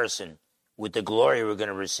comparison with the glory we're going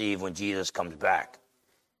to receive when Jesus comes back.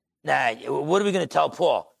 Now, what are we going to tell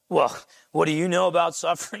Paul? Well, what do you know about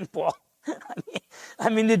suffering, Paul? I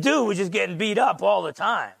mean, the dude was just getting beat up all the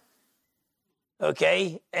time.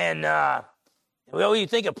 Okay? And, you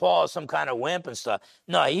think of Paul as some kind of wimp and stuff.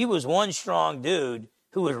 No, he was one strong dude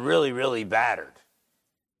who was really, really battered.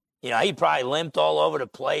 He probably limped all over the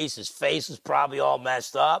place. His face was probably all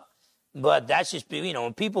messed up. But that's just,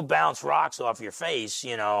 when people bounce rocks off your face,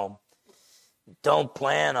 don't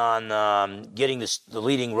plan on getting the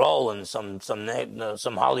leading role in some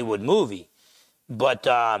Hollywood movie. But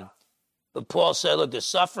Paul said, look, the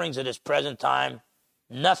sufferings of this present time,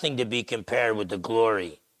 nothing to be compared with the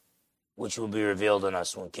glory which will be revealed in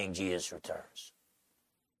us when King Jesus returns.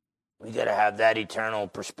 We got to have that eternal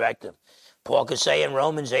perspective. Paul could say in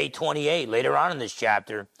Romans 8:28, later on in this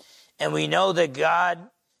chapter, and we know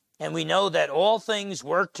that all things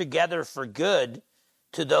work together for good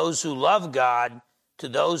to those who love God, to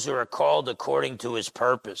those who are called according to his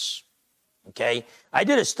purpose. Okay? I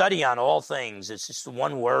did a study on all things. It's just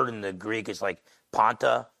one word in the Greek. It's like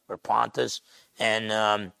panta or pontus.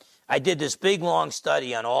 And I did this big, long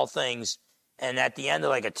study on all things. And at the end of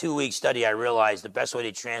like a 2-week study, I realized the best way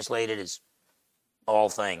to translate it is all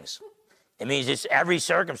things. It means it's every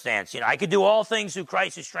circumstance. I could do all things through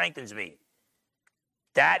Christ who strengthens me.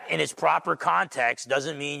 That, in its proper context,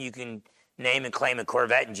 doesn't mean you can name and claim a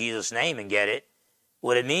Corvette in Jesus' name and get it.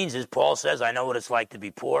 What it means is Paul says, I know what it's like to be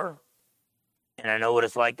poor, and I know what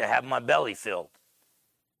it's like to have my belly filled.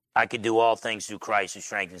 I could do all things through Christ who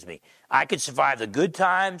strengthens me. I could survive the good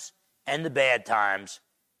times and the bad times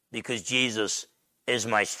because Jesus is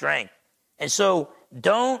my strength. And so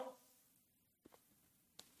don't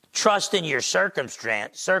trust in your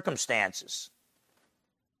circumstances.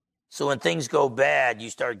 So when things go bad, you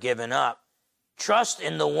start giving up. Trust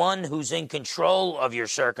in the one who's in control of your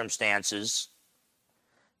circumstances.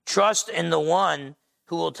 Trust in the one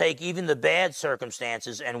who will take even the bad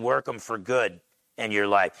circumstances and work them for good in your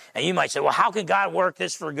life. And you might say, well, how can God work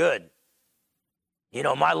this for good?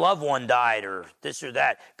 My loved one died or this or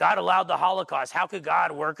that. God allowed the Holocaust. How could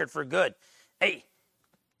God work it for good? Hey,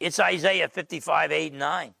 it's Isaiah 55, 8, and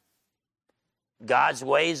 9. God's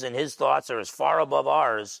ways and his thoughts are as far above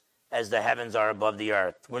ours as the heavens are above the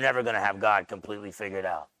earth. We're never going to have God completely figured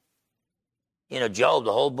out. Job,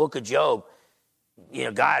 the whole book of Job,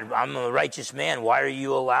 God, I'm a righteous man. Why are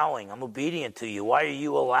you allowing? I'm obedient to you. Why are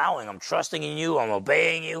you allowing? I'm trusting in you. I'm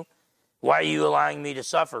obeying you. Why are you allowing me to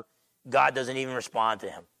suffer? God doesn't even respond to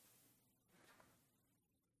him.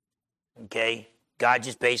 Okay? God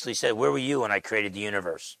just basically said, where were you when I created the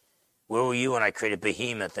universe? Where were you when I created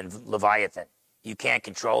Behemoth and Leviathan? You can't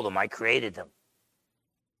control them. I created them.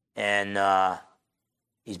 And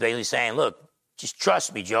he's basically saying, look, just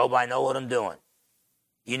trust me, Job. I know what I'm doing.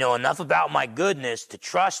 You know enough about my goodness to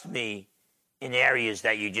trust me in areas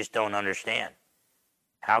that you just don't understand.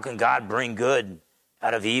 How can God bring good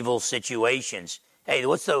out of evil situations? Hey,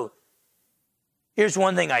 here's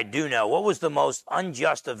one thing I do know. What was the most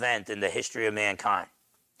unjust event in the history of mankind?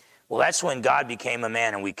 Well, that's when God became a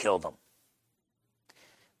man and we killed him.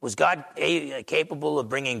 Was God capable of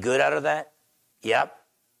bringing good out of that? Yep.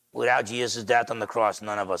 Without Jesus' death on the cross,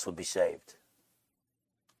 none of us would be saved.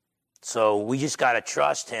 So we just got to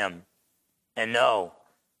trust him and know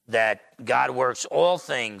that God works all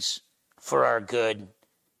things for our good,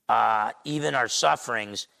 even our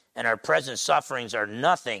sufferings, and our present sufferings are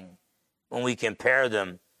nothing when we compare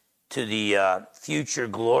them to the future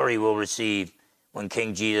glory we'll receive when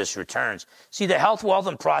King Jesus returns. See, the health, wealth,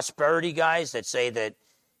 and prosperity guys that say that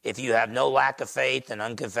if you have no lack of faith and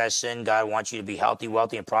unconfessed sin, God wants you to be healthy,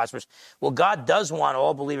 wealthy, and prosperous. Well, God does want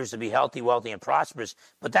all believers to be healthy, wealthy, and prosperous,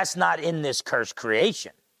 but that's not in this cursed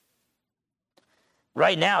creation.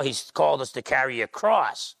 Right now, he's called us to carry a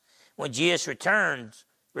cross. When Jesus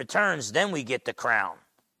returns, then we get the crown.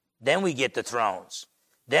 Then we get the thrones.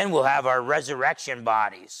 Then we'll have our resurrection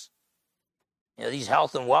bodies. These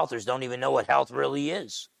health and wealthers don't even know what health really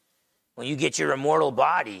is. When you get your immortal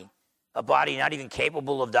body, a body not even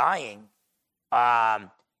capable of dying,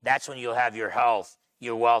 that's when you'll have your health,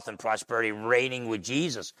 your wealth, and prosperity reigning with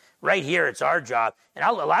Jesus. Right here, it's our job. And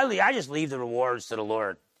I just leave the rewards to the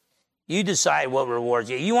Lord. You decide what rewards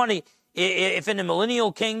you want to. If in the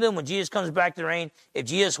millennial kingdom, when Jesus comes back to reign, if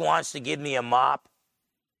Jesus wants to give me a mop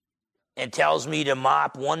and tells me to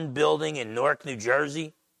mop one building in Newark, New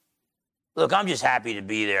Jersey, look, I'm just happy to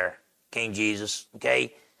be there, King Jesus,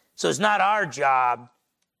 okay? So it's not our job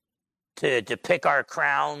to pick our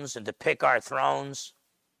crowns and to pick our thrones,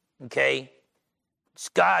 okay? It's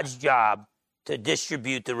God's job to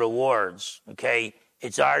distribute the rewards, okay?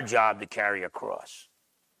 It's our job to carry a cross.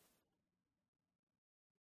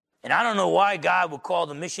 And I don't know why God would call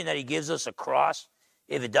the mission that he gives us a cross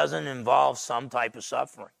if it doesn't involve some type of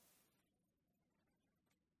suffering.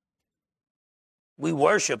 We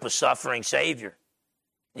worship a suffering Savior.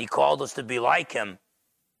 He called us to be like him.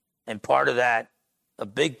 And part of that, a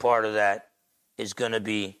big part of that, is going to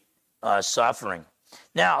be suffering.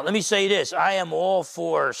 Now, let me say this. I am all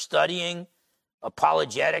for studying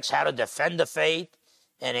apologetics, how to defend the faith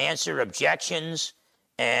and answer objections.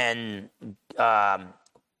 And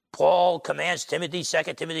Paul commands Timothy,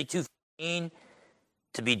 2 Timothy 2:15,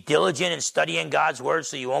 to be diligent in studying God's word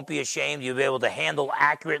so you won't be ashamed. You'll be able to handle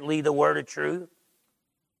accurately the word of truth.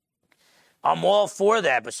 I'm all for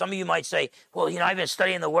that, but some of you might say, well, I've been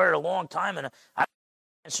studying the word a long time, and I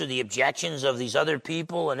answer the objections of these other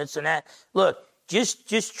people and it's and that. Look,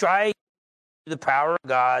 just try the power of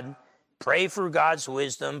God, pray for God's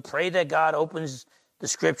wisdom, pray that God opens the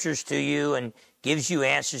scriptures to you and gives you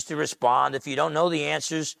answers to respond. If you don't know the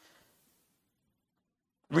answers,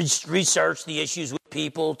 research the issues with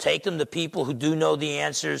people. Take them to people who do know the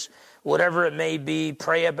answers, whatever it may be.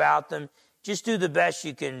 Pray about them. Just do the best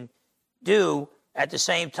you can do. At the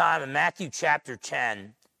same time, in Matthew chapter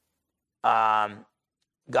 10,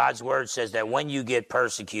 God's word says that when you get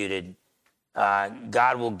persecuted,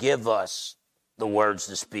 God will give us the words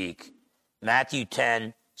to speak. Matthew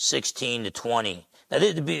 10, 16 to 20. Now, by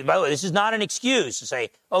the way, this is not an excuse to say,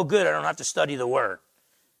 oh, good, I don't have to study the word.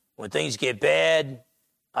 When things get bad,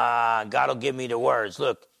 God will give me the words.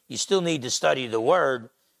 Look, you still need to study the word,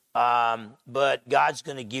 but God's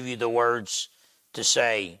going to give you the words to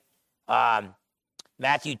say.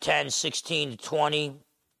 Matthew 10, 16 to 20.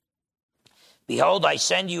 Behold, I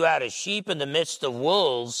send you out as sheep in the midst of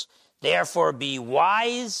wolves. Therefore be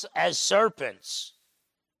wise as serpents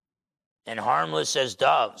and harmless as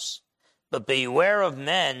doves. But beware of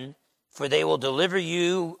men, for they will deliver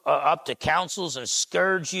you up to councils and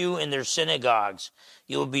scourge you in their synagogues.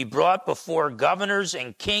 You will be brought before governors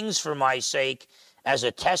and kings for my sake, as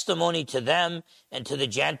a testimony to them and to the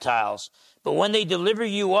Gentiles. But when they deliver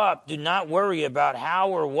you up, do not worry about how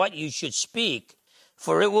or what you should speak,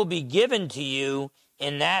 for it will be given to you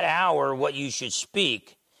in that hour what you should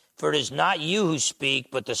speak. For it is not you who speak,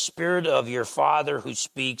 but the Spirit of your Father who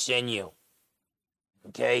speaks in you.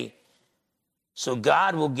 Okay? So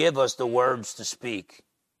God will give us the words to speak.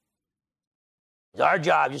 It's our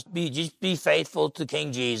job, just be faithful to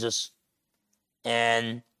King Jesus,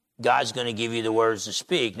 and God's going to give you the words to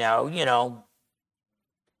speak. Now, you know,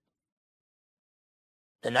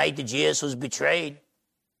 the night that Jesus was betrayed,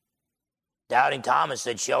 doubting Thomas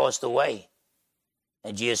said, show us the way.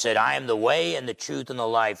 And Jesus said, I am the way and the truth and the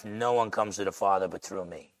life. No one comes to the Father but through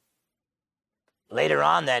me. Later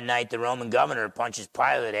on that night, the Roman governor, Pontius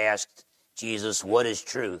Pilate, asked Jesus, what is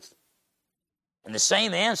truth? And the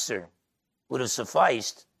same answer would have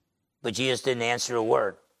sufficed, but Jesus didn't answer a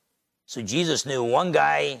word. So Jesus knew one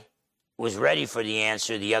guy was ready for the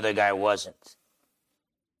answer, the other guy wasn't.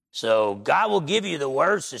 So God will give you the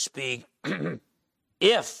words to speak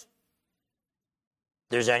if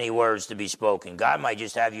there's any words to be spoken. God might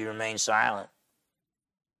just have you remain silent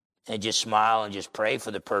and just smile and just pray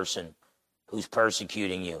for the person who's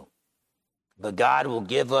persecuting you. But God will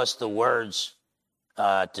give us the words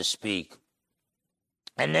to speak.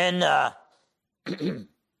 And then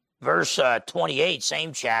verse 28,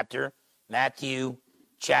 same chapter, Matthew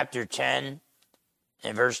chapter 10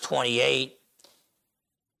 and verse 28,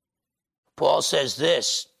 Paul says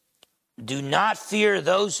this, do not fear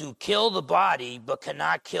those who kill the body but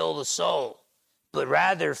cannot kill the soul, but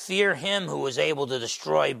rather fear him who is able to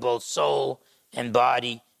destroy both soul and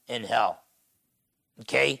body in hell.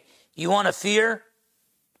 Okay? You want to fear?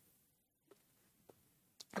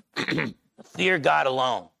 Fear God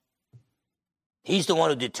alone. He's the one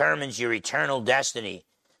who determines your eternal destiny.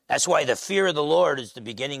 That's why the fear of the Lord is the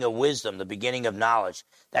beginning of wisdom, the beginning of knowledge.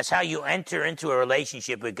 That's how you enter into a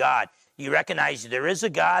relationship with God. You recognize there is a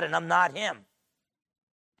God and I'm not him.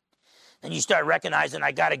 And you start recognizing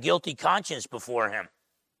I got a guilty conscience before him.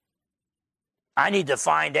 I need to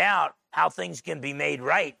find out how things can be made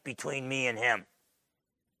right between me and him.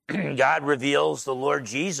 God reveals the Lord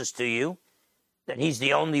Jesus to you, that he's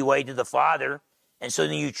the only way to the Father. And so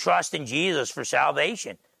then you trust in Jesus for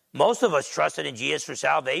salvation. Most of us trusted in Jesus for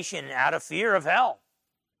salvation out of fear of hell.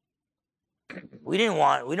 We don't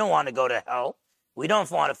want to go to hell. We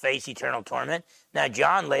don't want to face eternal torment. Now,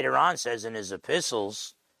 John later on says in his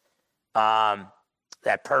epistles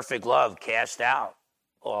that perfect love casts out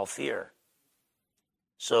all fear.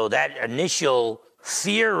 So that initial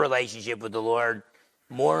fear relationship with the Lord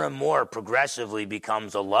more and more progressively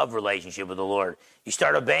becomes a love relationship with the Lord. You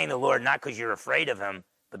start obeying the Lord not because you're afraid of him,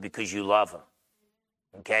 but because you love him.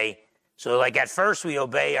 Okay? So like at first we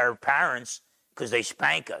obey our parents because they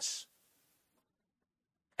spank us.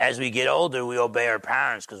 As we get older, we obey our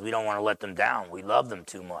parents because we don't want to let them down. We love them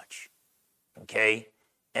too much. Okay?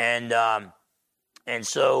 And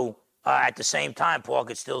so at the same time, Paul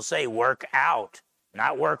could still say, work out,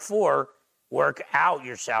 not work for, work out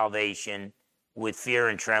your salvation with fear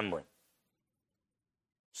and trembling.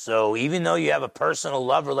 So even though you have a personal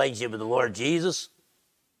love relationship with the Lord Jesus,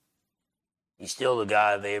 he's still the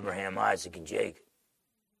God of Abraham, Isaac, and Jacob.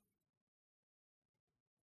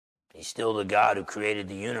 He's still the God who created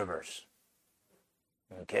the universe.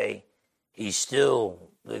 Okay? He's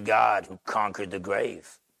still the God who conquered the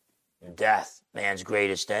grave and death, man's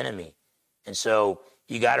greatest enemy. And so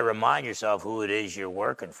you got to remind yourself who it is you're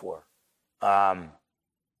working for.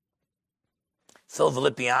 Phil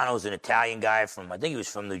Filippiano is an Italian guy I think he was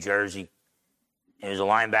from New Jersey. He was a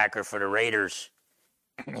linebacker for the Raiders,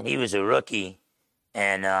 and he was a rookie,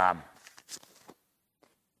 and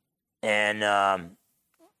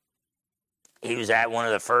he was at one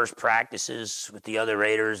of the first practices with the other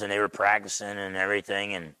Raiders, and they were practicing and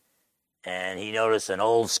everything, and he noticed an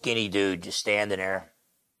old skinny dude just standing there,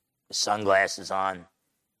 with sunglasses on,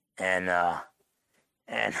 and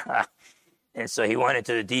so he went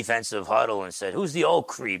into the defensive huddle and said, "Who's the old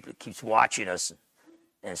creep that keeps watching us?"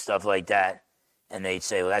 and stuff like that. And they'd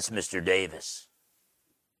say, "Well, that's Mr. Davis.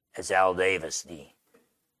 That's Al Davis, the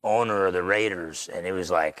owner of the Raiders." And it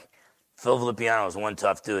was like, Phil Filipiano was one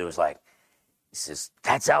tough dude. It was like, he says,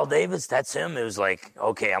 "That's Al Davis? That's him?" It was like,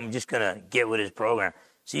 okay, I'm just going to get with his program.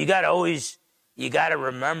 So you got to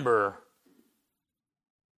remember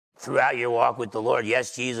throughout your walk with the Lord,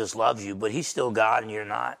 yes, Jesus loves you, but he's still God and you're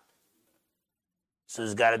not. So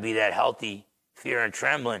there's got to be that healthy fear and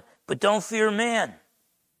trembling. But don't fear man.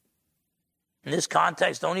 In this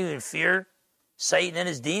context, don't even fear Satan and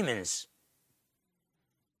his demons.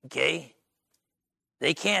 Okay?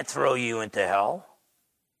 They can't throw you into hell.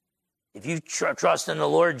 If you trust in the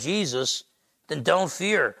Lord Jesus, then don't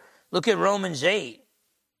fear. Look at Romans 8.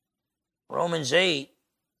 Romans 8.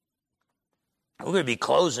 We're going to be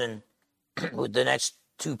closing with the next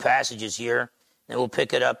two passages here, and we'll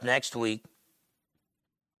pick it up next week.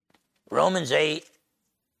 Romans 8.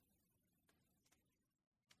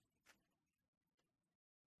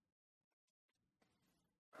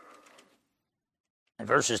 And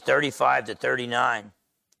verses 35 to 39.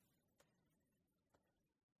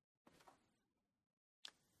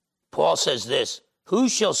 Paul says this, "Who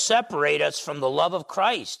shall separate us from the love of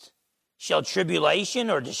Christ? Shall tribulation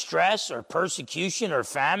or distress or persecution or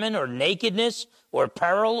famine or nakedness or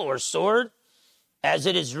peril or sword? As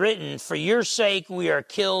it is written, for your sake we are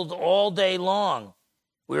killed all day long.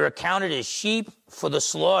 We are accounted as sheep for the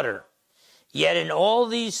slaughter. Yet in all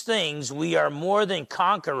these things we are more than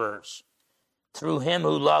conquerors through him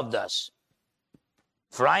who loved us.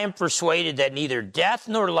 For I am persuaded that neither death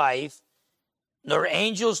nor life, nor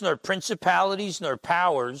angels, nor principalities, nor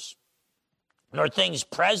powers, nor things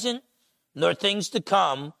present, nor things to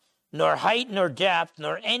come, nor height, nor depth,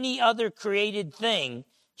 nor any other created thing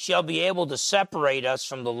shall be able to separate us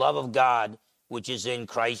from the love of God, which is in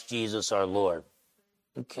Christ Jesus our Lord."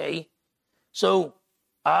 Okay? So,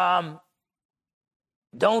 don't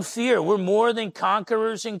fear. We're more than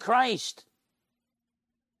conquerors in Christ.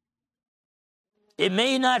 It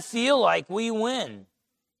may not feel like we win.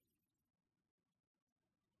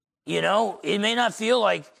 It may not feel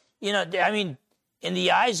like, in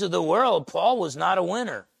the eyes of the world, Paul was not a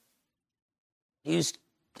winner. He was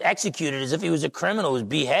executed as if he was a criminal, he was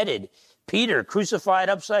beheaded. Peter, crucified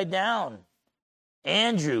upside down.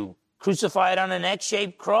 Andrew, crucified on an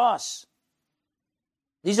X-shaped cross.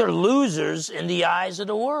 These are losers in the eyes of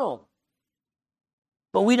the world.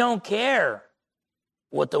 But we don't care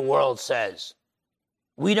what the world says.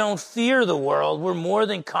 We don't fear the world. We're more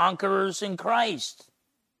than conquerors in Christ.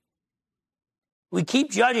 We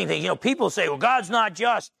keep judging things. People say, well, God's not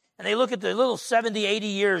just. And they look at the little 70, 80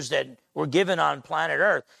 years that were given on planet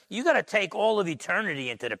Earth. You got to take all of eternity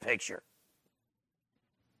into the picture.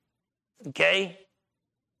 Okay?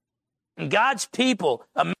 And God's people,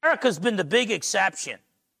 America's been the big exception.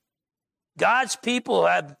 God's people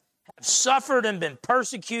have suffered and been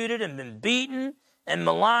persecuted and been beaten and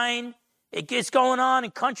maligned. It's going on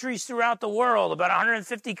in countries throughout the world, about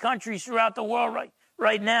 150 countries throughout the world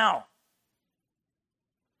right now.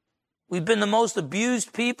 We've been the most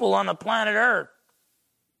abused people on the planet Earth.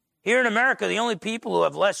 Here in America, the only people who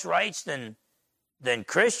have less rights than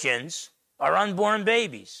Christians are unborn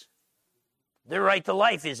babies. Their right to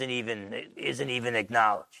life isn't even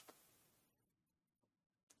acknowledged.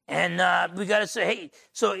 And we got to say, hey,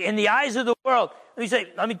 so in the eyes of the world,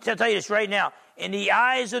 let me tell you this right now. In the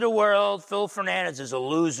eyes of the world, Phil Fernandez is a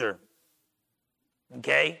loser.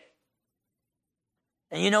 Okay?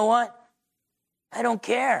 And you know what? I don't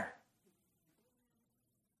care.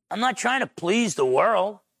 I'm not trying to please the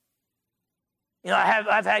world.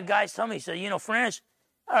 I've had guys tell me, Fernandez,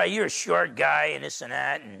 all right, you're a short guy and this and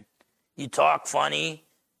that, and you talk funny,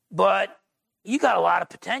 but you got a lot of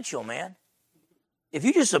potential, man. If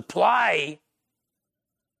you just apply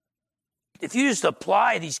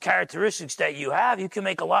these characteristics that you have, you can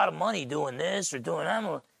make a lot of money doing this or doing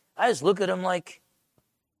that. I just look at him like,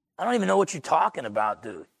 I don't even know what you're talking about,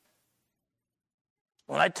 dude.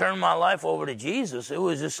 When I turned my life over to Jesus, it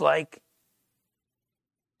was just like,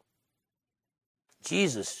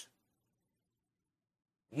 Jesus,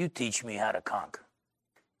 you teach me how to conquer.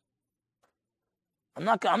 I'm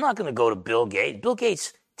not going to go to Bill Gates. Bill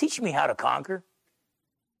Gates, teach me how to conquer.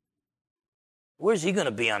 Where's he going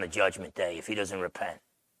to be on the judgment day if he doesn't repent?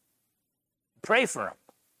 Pray for him.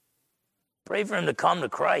 Pray for him to come to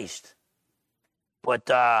Christ. But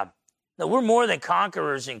no, we're more than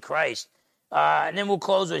conquerors in Christ. And then we'll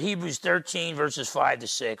close with Hebrews 13, verses 5 to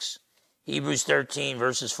 6. Hebrews 13,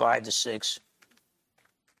 verses 5 to 6.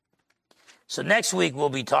 So next week we'll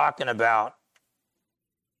be talking about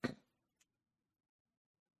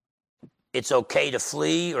it's okay to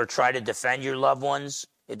flee or try to defend your loved ones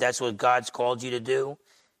if that's what God's called you to do.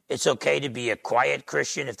 It's okay to be a quiet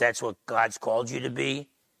Christian if that's what God's called you to be.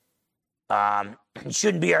 It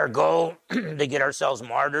shouldn't be our goal to get ourselves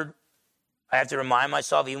martyred. I have to remind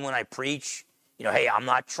myself, even when I preach, hey, I'm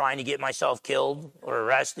not trying to get myself killed or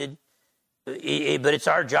arrested. But it's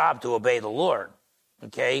our job to obey the Lord,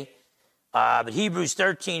 okay? But Hebrews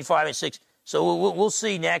 13, 5 and 6. So we'll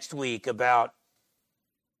see next week about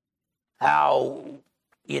how,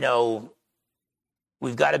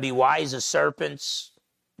 we've got to be wise as serpents.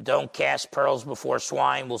 Don't cast pearls before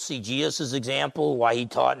swine. We'll see Jesus' example, why he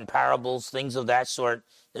taught in parables, things of that sort.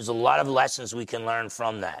 There's a lot of lessons we can learn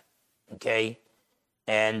from that, okay?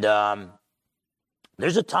 And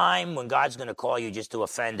there's a time when God's going to call you just to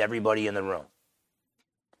offend everybody in the room.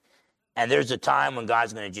 And there's a time when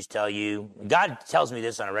God's going to just tell you, God tells me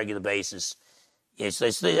this on a regular basis. It's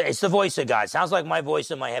the voice of God. It sounds like my voice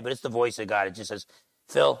in my head, but it's the voice of God. It just says,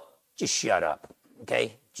 Phil, just shut up,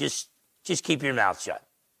 okay? Just keep your mouth shut.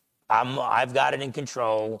 I've got it in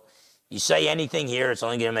control. You say anything here, it's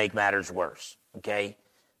only going to make matters worse, okay?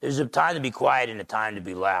 There's a time to be quiet and a time to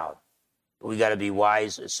be loud. But we got to be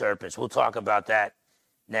wise as serpents. We'll talk about that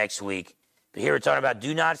next week. But here we're talking about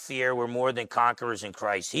do not fear. We're more than conquerors in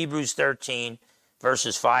Christ. Hebrews 13,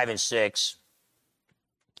 verses 5 and 6.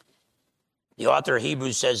 The author of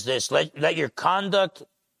Hebrews says this, let your conduct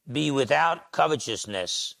be without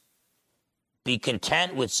covetousness. Be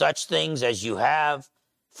content with such things as you have,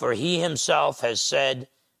 for he himself has said,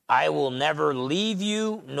 I will never leave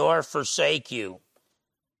you nor forsake you.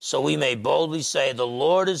 So we may boldly say, the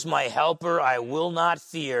Lord is my helper. I will not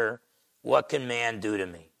fear. What can man do to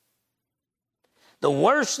me? The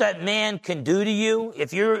worst that man can do to you,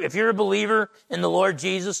 if you're a believer in the Lord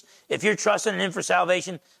Jesus, if you're trusting in him for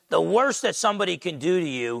salvation, the worst that somebody can do to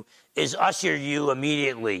you is usher you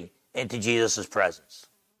immediately into Jesus' presence.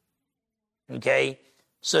 Okay?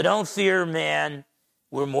 So don't fear man.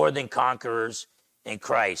 We're more than conquerors in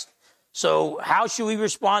Christ. So how should we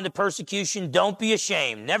respond to persecution? Don't be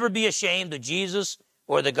ashamed. Never be ashamed of Jesus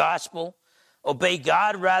or the gospel. Obey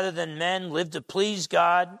God rather than men. Live to please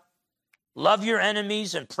God. Love your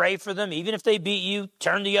enemies and pray for them. Even if they beat you,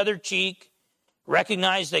 turn the other cheek.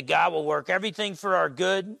 Recognize that God will work everything for our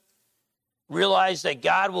good. Realize that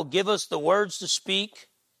God will give us the words to speak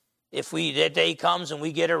if that day comes and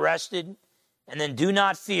we get arrested. And then do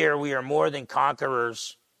not fear. We are more than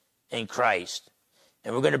conquerors in Christ.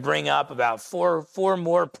 And we're going to bring up about four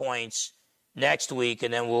more points next week,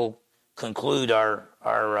 and then we'll conclude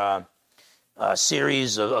our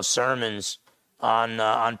series of sermons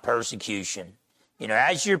on persecution.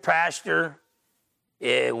 As your pastor,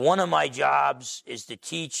 one of my jobs is to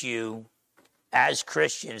teach you as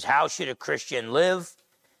Christians, how should a Christian live?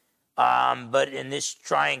 But in this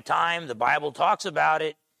trying time, the Bible talks about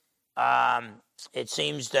it. It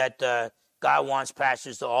seems that God wants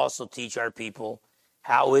pastors to also teach our people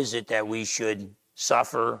how is it that we should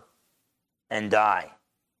suffer and die?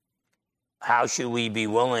 How should we be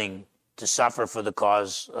willing to suffer for the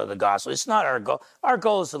cause of the gospel? It's not our goal. Our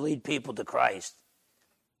goal is to lead people to Christ.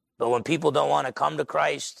 But when people don't want to come to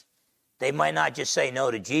Christ, they might not just say no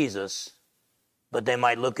to Jesus, but they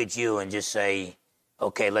might look at you and just say,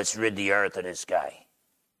 okay, let's rid the earth of this guy.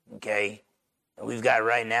 Okay? And we've got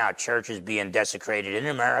right now churches being desecrated in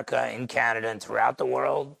America, in Canada, and throughout the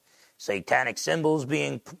world. Satanic symbols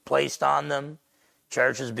being placed on them.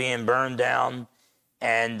 Churches being burned down.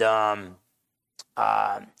 And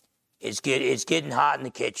it's getting hot in the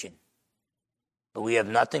kitchen. But we have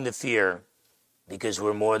nothing to fear because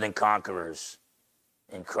we're more than conquerors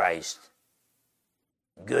in Christ.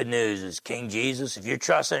 Good news is King Jesus, if you're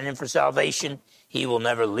trusting in him for salvation, he will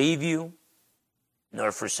never leave you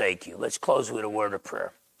nor forsake you. Let's close with a word of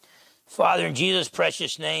prayer. Father, in Jesus'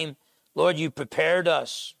 precious name, Lord, you prepared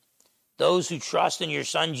us, those who trust in your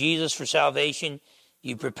Son Jesus for salvation.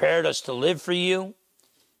 You prepared us to live for you.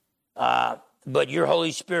 But your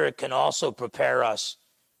Holy Spirit can also prepare us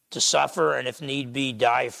to suffer and, if need be,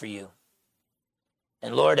 die for you.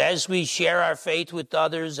 And Lord, as we share our faith with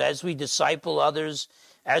others, as we disciple others,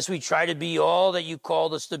 as we try to be all that you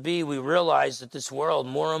called us to be, we realize that this world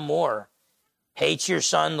more and more hates your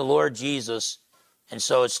Son, the Lord Jesus, and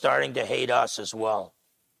so it's starting to hate us as well.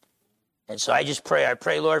 And so I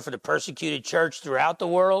pray, Lord, for the persecuted church throughout the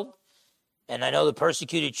world. And I know the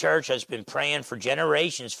persecuted church has been praying for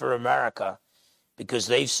generations for America because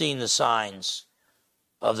they've seen the signs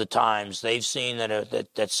of the times. They've seen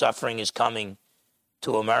that suffering is coming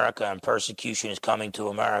to America and persecution is coming to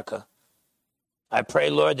America. I pray,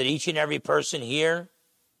 Lord, that each and every person here,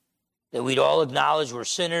 that we'd all acknowledge we're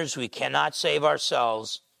sinners, we cannot save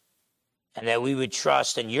ourselves, and that we would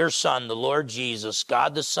trust in your Son, the Lord Jesus,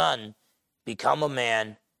 God the Son, become a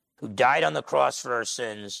man who died on the cross for our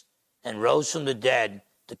sins and rose from the dead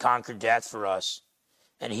to conquer death for us.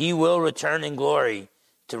 And he will return in glory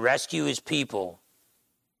to rescue his people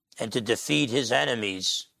and to defeat his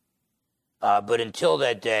enemies. But until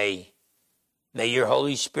that day, may your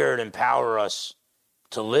Holy Spirit empower us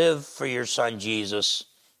to live for your Son Jesus,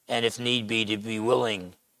 and if need be, to be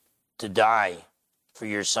willing to die for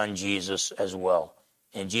your Son Jesus as well.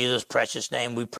 In Jesus' precious name we pray.